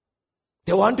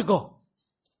 They want to go.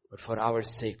 But for our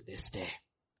sake, they stay.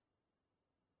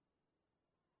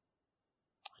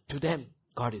 To them,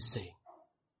 God is saying,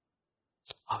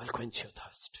 I will quench your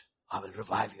thirst. I will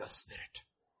revive your spirit.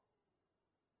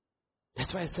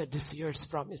 That's why I said this year's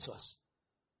promise was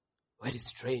very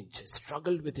strange. I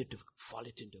struggled with it to fall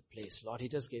it into place. Lord, He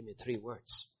just gave me 3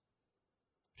 words.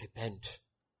 Repent,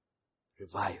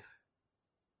 revive.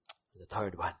 And the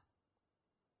third one,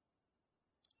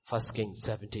 1 Kings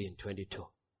 17:22.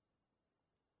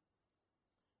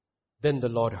 Then the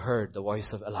Lord heard the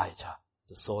voice of Elijah.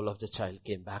 The soul of the child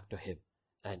came back to him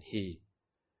and he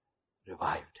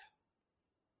revived.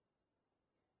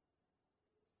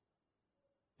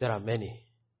 There are many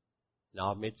in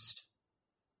our midst,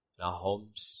 in our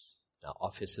homes, in our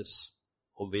offices,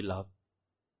 whom we love.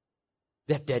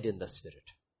 They're dead in the spirit.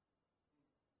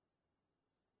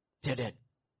 They're dead.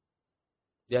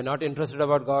 They are not interested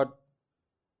about God.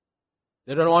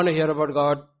 They don't want to hear about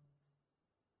God.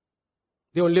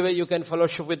 The only way you can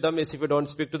fellowship with them is if you don't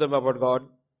speak to them about God.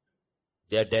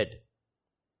 They are dead.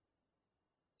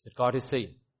 But God is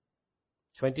saying,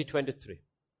 2023,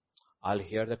 I'll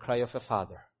hear the cry of a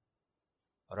father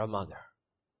or a mother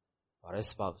or a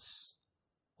spouse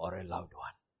or a loved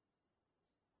one,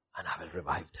 and I will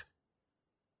revive them.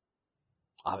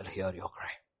 I will hear your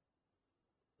cry.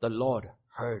 The Lord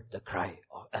heard the cry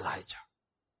of Elijah.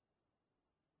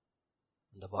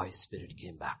 And the boy's spirit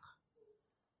came back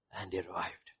and he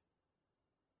revived.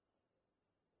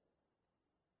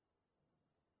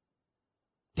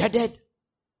 They're dead.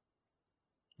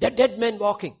 They're dead men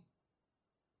walking.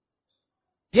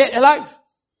 They're alive.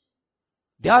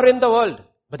 They are in the world,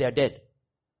 but they are dead.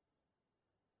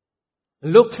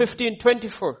 Luke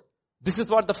 15:24. This is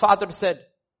what the father said.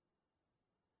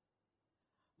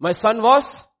 My son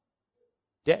was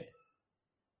dead,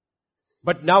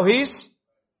 but now he is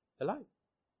alive.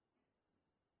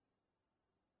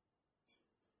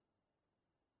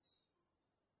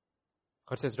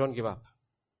 God says, don't give up.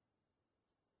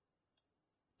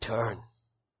 Turn.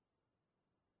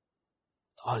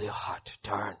 All your heart,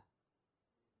 turn.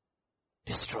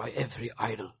 Destroy every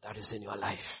idol that is in your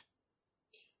life.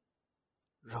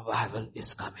 Revival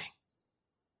is coming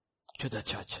to the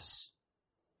churches.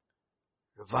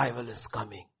 Revival is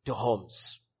coming to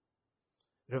homes.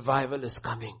 Revival is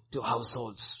coming to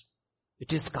households.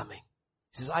 It is coming.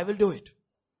 He says, I will do it.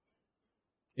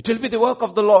 It will be the work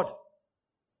of the Lord.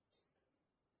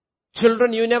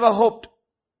 Children you never hoped.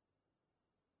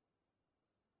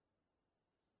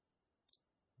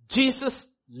 Jesus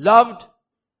loved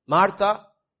Martha,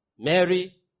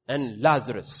 Mary, and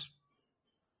Lazarus.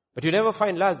 But you never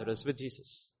find Lazarus with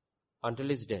Jesus until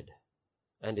he's dead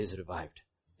and is revived.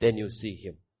 Then you see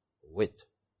him with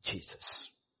Jesus.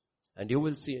 And you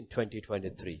will see in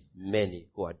 2023 many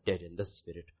who are dead in the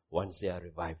spirit. Once they are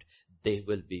revived, they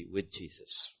will be with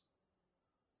Jesus.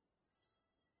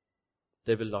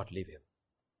 They will not leave him.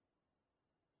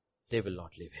 They will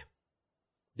not leave him.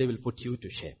 They will put you to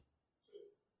shame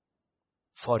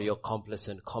for your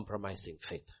complacent, compromising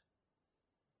faith.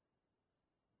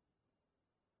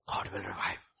 God will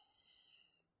revive.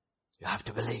 You have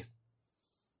to believe.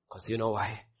 Because you know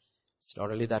why? It's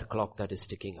not only that clock that is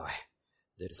ticking away.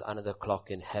 There is another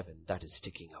clock in heaven that is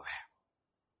ticking away.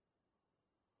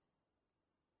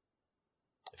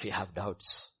 If you have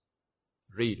doubts,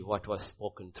 Read what was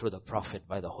spoken through the prophet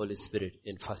by the Holy Spirit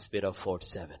in 1 Peter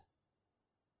 4:7.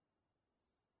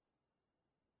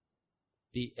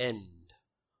 The end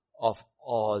of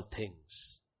all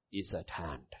things is at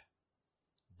hand.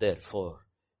 Therefore,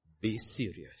 be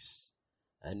serious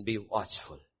and be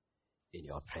watchful in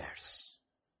your prayers.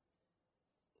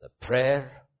 The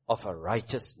prayer of a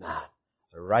righteous man,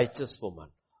 a righteous woman,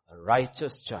 a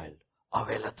righteous child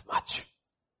availeth much.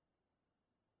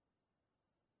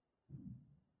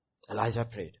 Elijah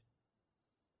prayed.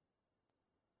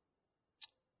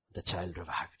 The child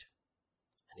revived.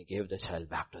 And he gave the child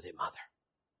back to the mother.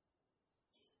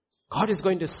 God is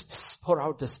going to pour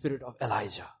out the spirit of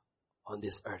Elijah on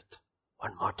this earth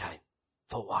one more time.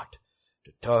 For what?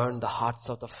 To turn the hearts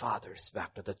of the fathers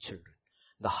back to the children.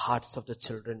 The hearts of the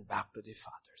children back to the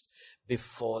fathers.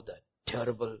 Before the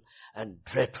terrible and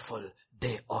dreadful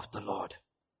day of the Lord.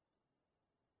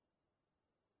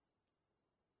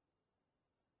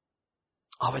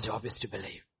 Our job is to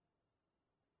believe.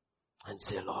 And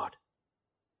say, Lord,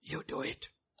 you do it.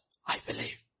 I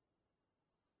believe.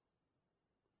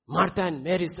 Martha and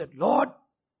Mary said, Lord,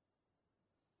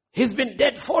 he's been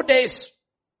dead 4 days.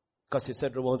 Because he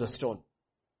said, remove the stone.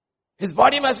 His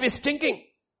body must be stinking.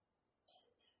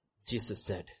 Jesus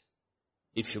said,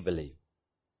 if you believe,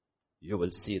 you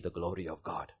will see the glory of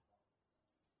God.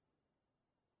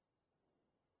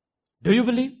 Do you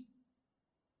believe?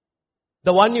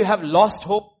 The one you have lost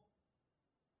hope?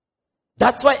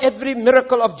 That's why every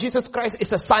miracle of Jesus Christ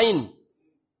is a sign.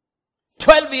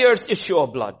 12 years issue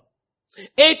of blood.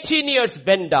 18 years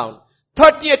bent down.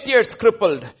 38 years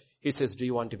crippled. He says, do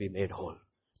you want to be made whole?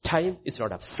 Time is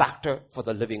not a factor for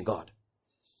the living God.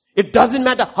 It doesn't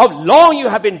matter how long you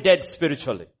have been dead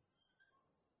spiritually.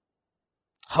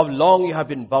 How long you have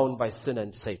been bound by sin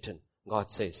and Satan.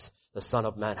 God says, the Son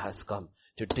of Man has come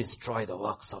to destroy the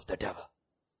works of the devil.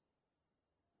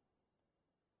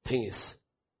 Thing is,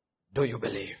 do you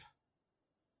believe?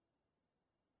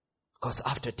 Because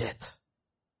after death,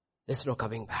 there's no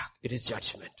coming back. It is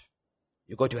judgment.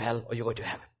 You go to hell or you go to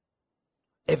heaven.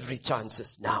 Every chance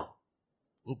is now.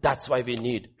 And that's why we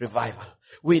need revival.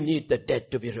 We need the dead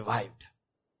to be revived.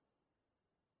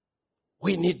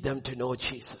 We need them to know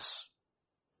Jesus.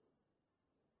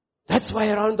 That's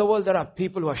why around the world there are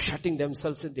people who are shutting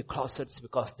themselves in the closets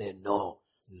because they know,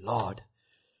 Lord,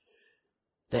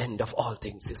 the end of all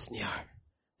things is near.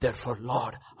 Therefore,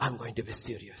 Lord, I'm going to be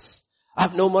serious. I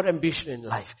have no more ambition in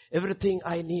life. Everything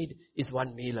I need is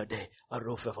 1 meal a day, a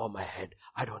roof over my head.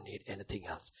 I don't need anything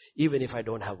else. Even if I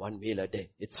don't have 1 meal a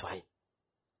day, it's fine.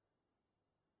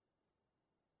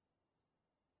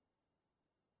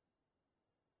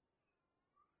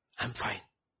 I'm fine.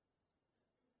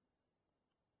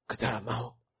 Because there are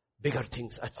now bigger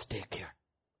things at stake here.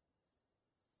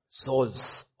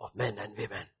 Souls of men and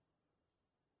women.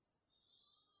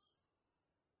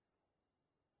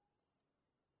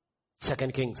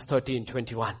 Second Kings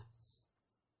 13:21.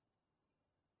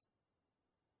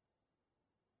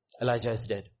 Elijah is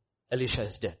dead. Elisha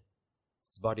is dead.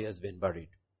 His body has been buried.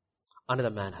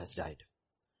 Another man has died.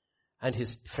 And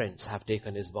his friends have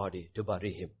taken his body to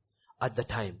bury him. At the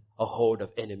time, a horde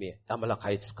of enemy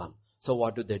Amalekites come. So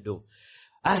what do?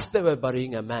 As they were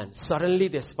burying a man, suddenly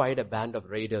they spied a band of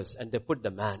raiders and they put the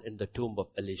man in the tomb of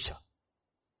Elisha.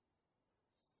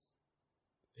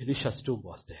 Elisha's tomb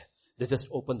was there. They just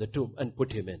opened the tomb and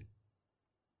put him in.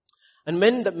 And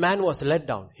when the man was let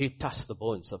down, he touched the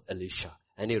bones of Elisha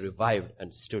and he revived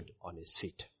and stood on his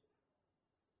feet.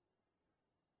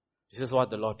 This is what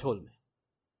the Lord told me.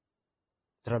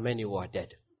 There are many who are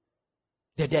dead.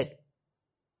 They're dead.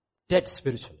 Dead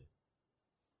spiritually.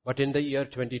 But in the year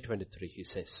 2023, he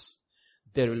says,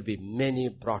 there will be many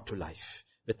brought to life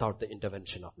without the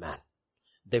intervention of man.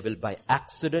 They will by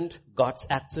accident, God's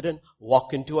accident,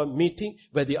 walk into a meeting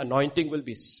where the anointing will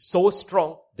be so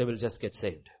strong, they will just get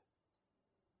saved.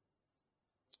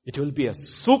 It will be a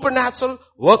supernatural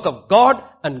work of God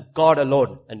and God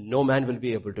alone, and no man will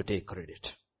be able to take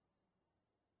credit.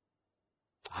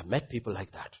 I've met people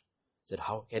like that. I said,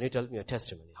 how, can you tell me your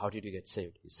testimony? How did you get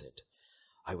saved? He said,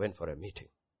 I went for a meeting.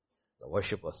 The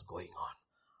worship was going on.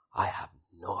 I have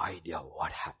no idea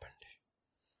what happened.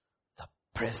 The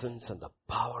presence and the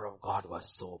power of God was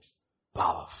so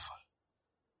powerful.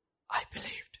 I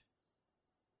believed.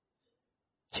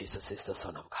 Jesus is the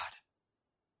Son of God.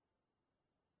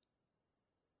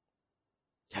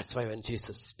 That's why when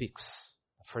Jesus speaks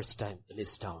the first time in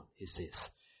his town, he says,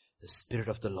 the Spirit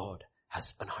of the Lord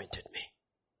has anointed me.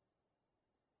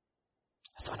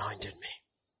 Has anointed me.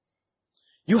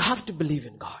 You have to believe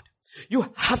in God.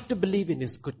 You have to believe in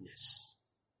his goodness.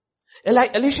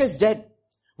 Elisha is dead.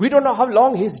 We don't know how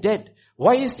long he's dead.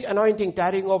 Why is the anointing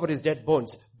tarrying over his dead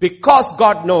bones? Because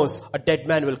God knows a dead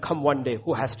man will come one day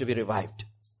who has to be revived.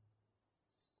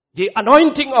 The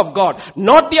anointing of God,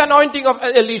 not the anointing of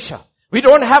Elisha. We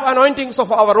don't have anointings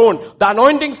of our own. The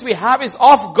anointings we have is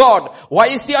of God. Why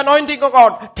is the anointing of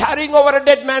God tarrying over a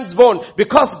dead man's bone?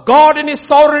 Because God in his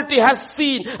sovereignty has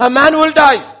seen a man will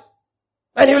die.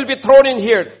 And he will be thrown in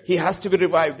here. He has to be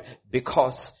revived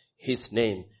because his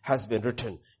name has been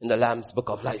written in the Lamb's book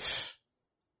of life.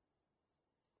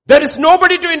 There is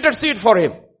nobody to intercede for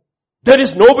him. There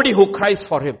is nobody who cries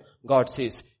for him. God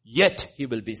says, yet he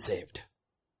will be saved.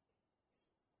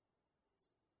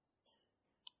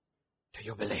 Do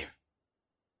you believe?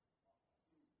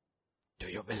 Do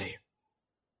you believe?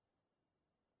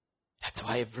 That's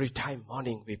why every time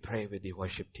morning we pray with the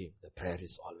worship team. The prayer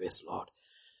is always, Lord,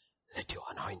 let your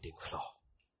anointing flow.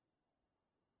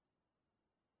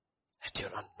 Let your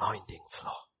anointing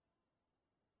flow.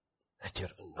 Let your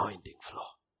anointing flow.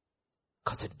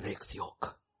 Because it breaks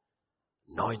yoke.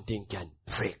 Anointing can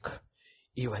break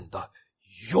even the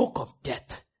yoke of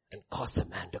death and cause a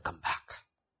man to come back.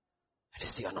 It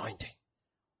is the anointing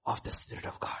of the Spirit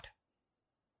of God.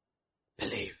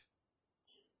 Believe.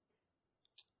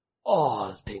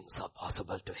 All things are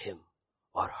possible to him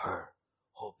or her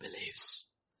who believes.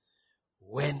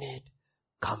 When it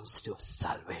comes to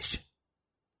salvation,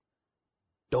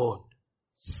 don't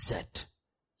set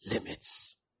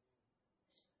limits.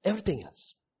 Everything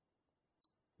else,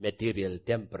 material,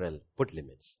 temporal, put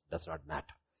limits. Does not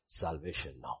matter.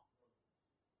 Salvation, no.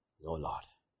 No, Lord.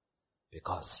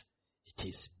 Because it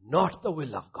is not the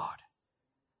will of God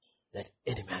that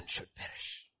any man should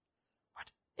perish,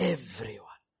 but everyone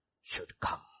should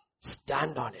come.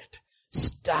 Stand on it.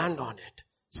 Stand on it.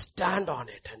 Stand on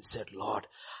it and said, Lord,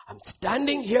 I'm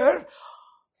standing here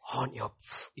on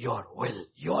your will,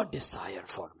 your desire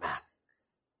for man.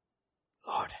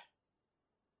 Lord,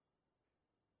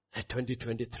 let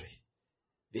 2023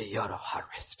 be a year of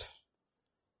harvest.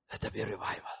 Let there be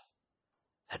revival.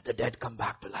 Let the dead come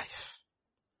back to life.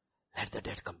 Let the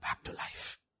dead come back to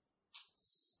life.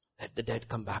 Let the dead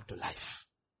come back to life.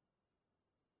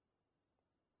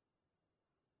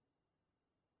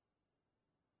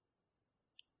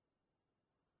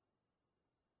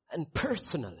 And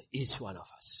personally, each one of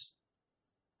us,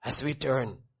 as we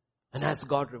turn and as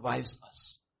God revives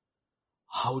us,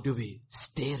 how do we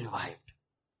stay revived?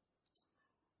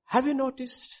 Have you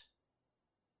noticed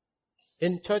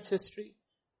in church history,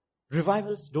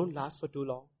 revivals don't last for too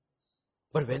long.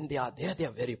 But when they are there, they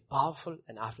are very powerful,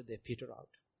 and after they peter out.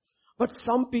 But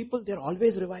some people, they're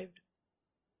always revived.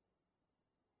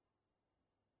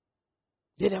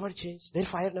 They never change. Their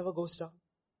fire never goes down.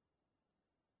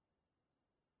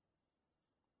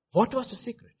 What was the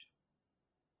secret?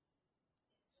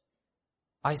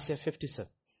 Isaiah 57,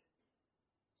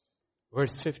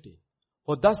 verse 15.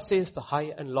 For thus says the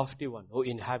high and lofty one who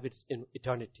inhabits in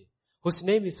eternity, whose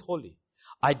name is holy.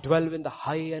 I dwell in the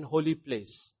high and holy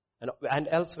place, and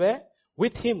elsewhere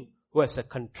with him who has a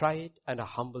contrite and a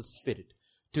humble spirit,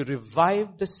 to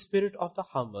revive the spirit of the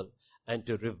humble and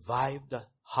to revive the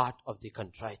heart of the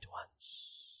contrite ones.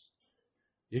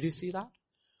 Did you see that?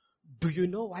 Do you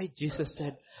know why Jesus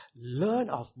said, learn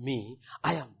of me,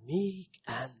 I am meek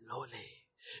and lowly?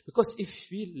 Because if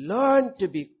we learn to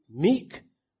be meek,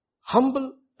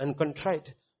 humble and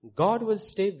contrite, God will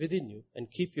stay within you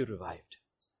and keep you revived.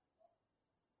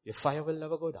 Your fire will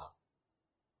never go down.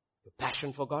 Your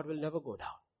passion for God will never go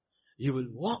down. You will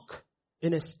walk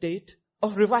in a state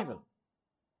of revival.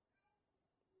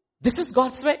 This is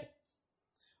God's way.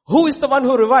 Who is the one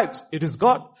who revives? It is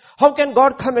God. How can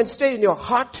God come and stay in your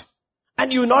heart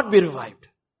and you not be revived?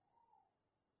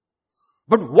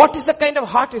 But what is the kind of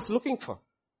heart he's looking for?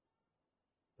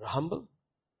 A humble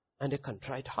and a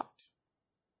contrite heart.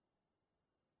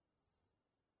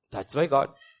 That's why God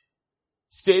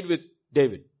stayed with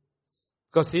David.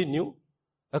 Because he knew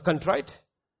a contrite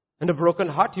and a broken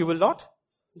heart he will not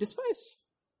despise.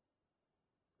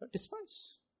 Not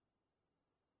despise.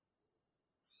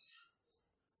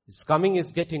 His coming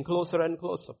is getting closer and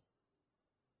closer.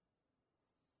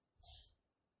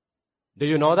 Do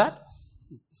you know that?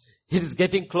 It is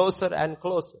getting closer and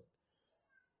closer.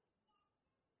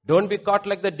 Don't be caught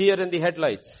like the deer in the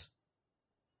headlights.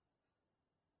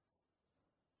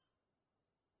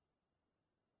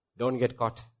 Don't get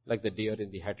caught like the deer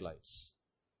in the headlights.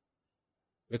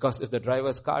 Because if the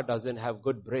driver's car doesn't have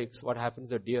good brakes, what happens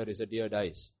to the deer is the deer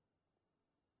dies.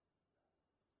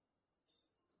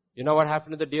 You know what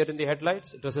happened to the deer in the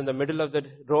headlights? It was in the middle of the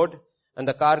road and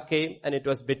the car came and it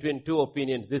was between two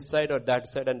opinions, this side or that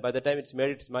side, and by the time it's made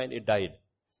its mind, it died.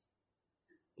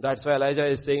 That's why Elijah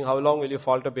is saying, how long will you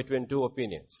falter between two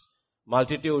opinions?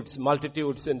 Multitudes,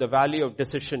 multitudes in the valley of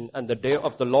decision, and the day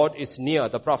of the Lord is near,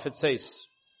 the prophet says.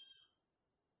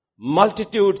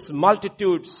 Multitudes,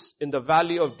 multitudes in the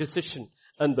valley of decision,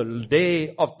 and the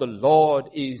day of the Lord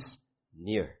is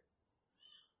near.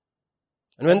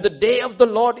 And when the day of the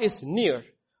Lord is near,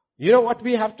 you know what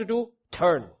we have to do?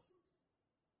 Turn.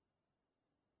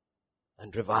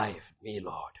 And revive me,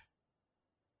 Lord.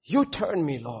 You turn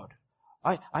me, Lord.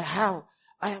 I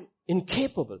am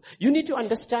incapable. You need to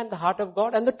understand the heart of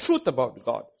God and the truth about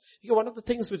God. One of the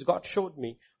things which God showed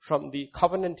me from the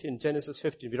covenant in Genesis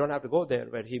 15, we don't have to go there,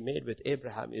 where he made with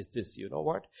Abraham, is this. You know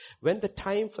what? When the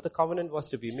time for the covenant was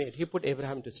to be made, he put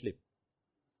Abraham to sleep.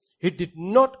 He did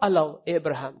not allow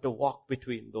Abraham to walk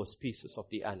between those pieces of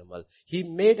the animal. He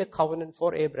made a covenant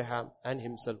for Abraham and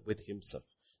himself with himself.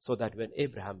 So that when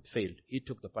Abraham failed, he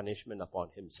took the punishment upon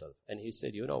himself. And he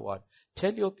said, you know what?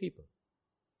 Tell your people,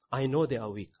 I know they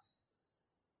are weak.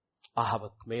 I have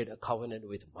made a covenant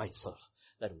with myself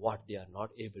that what they are not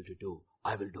able to do,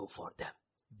 I will do for them.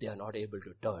 If they are not able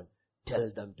to turn, tell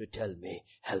them to tell me,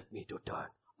 help me to turn.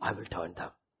 I will turn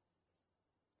them.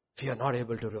 If you are not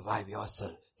able to revive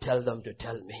yourself, tell them to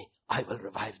tell me, I will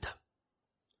revive them.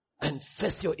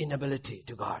 Confess your inability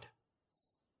to God.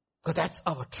 Because that's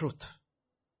our truth.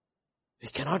 We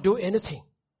cannot do anything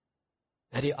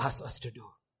that he asks us to do.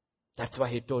 That's why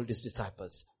he told his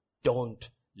disciples, don't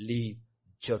leave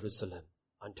Jerusalem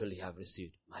until you have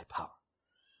received my power.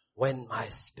 When my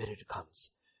Spirit comes,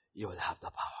 you will have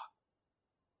the power.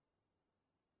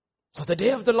 So the day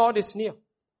of the Lord is near.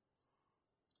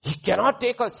 He cannot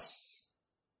take us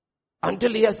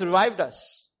until he has revived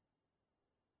us.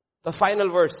 The final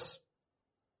verse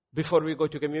before we go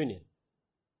to communion.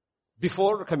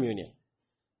 Before communion.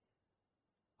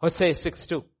 Hosea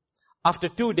 6:2. After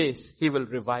 2 days, he will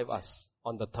revive us.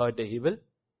 On the third day,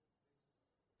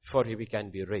 before we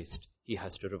can be raised, he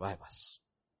has to revive us.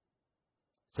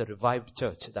 It's a revived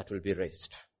church that will be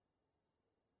raised.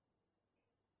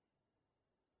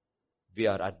 We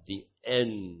are at the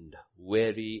end,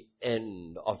 very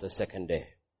end of the second day.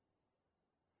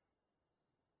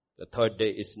 The third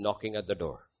day is knocking at the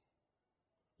door.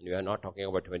 And we are not talking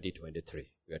about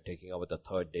 2023. We are taking about the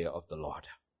third day of the Lord.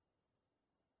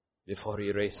 Before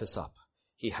he raises up,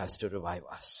 he has to revive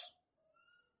us.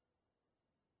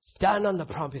 Stand on the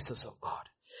promises of God.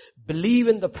 Believe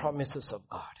in the promises of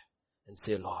God. And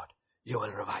say, Lord, you will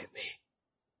revive me.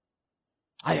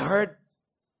 I heard.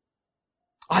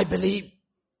 I believe.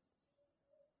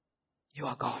 You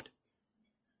are God.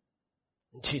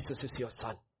 And Jesus is your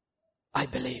Son. I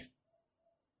believe.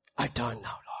 I turn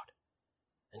now, Lord.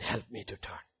 And help me to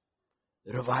turn.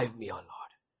 Revive me, O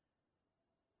Lord.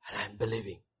 And I am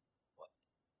believing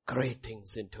great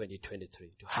things in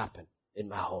 2023 to happen in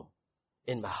my home,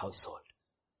 in my household.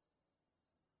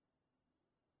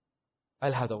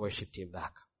 I'll have the worship team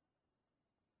back.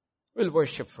 We'll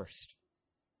worship first.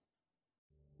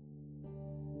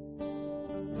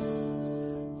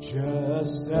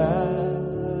 Just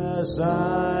as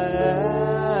I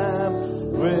am.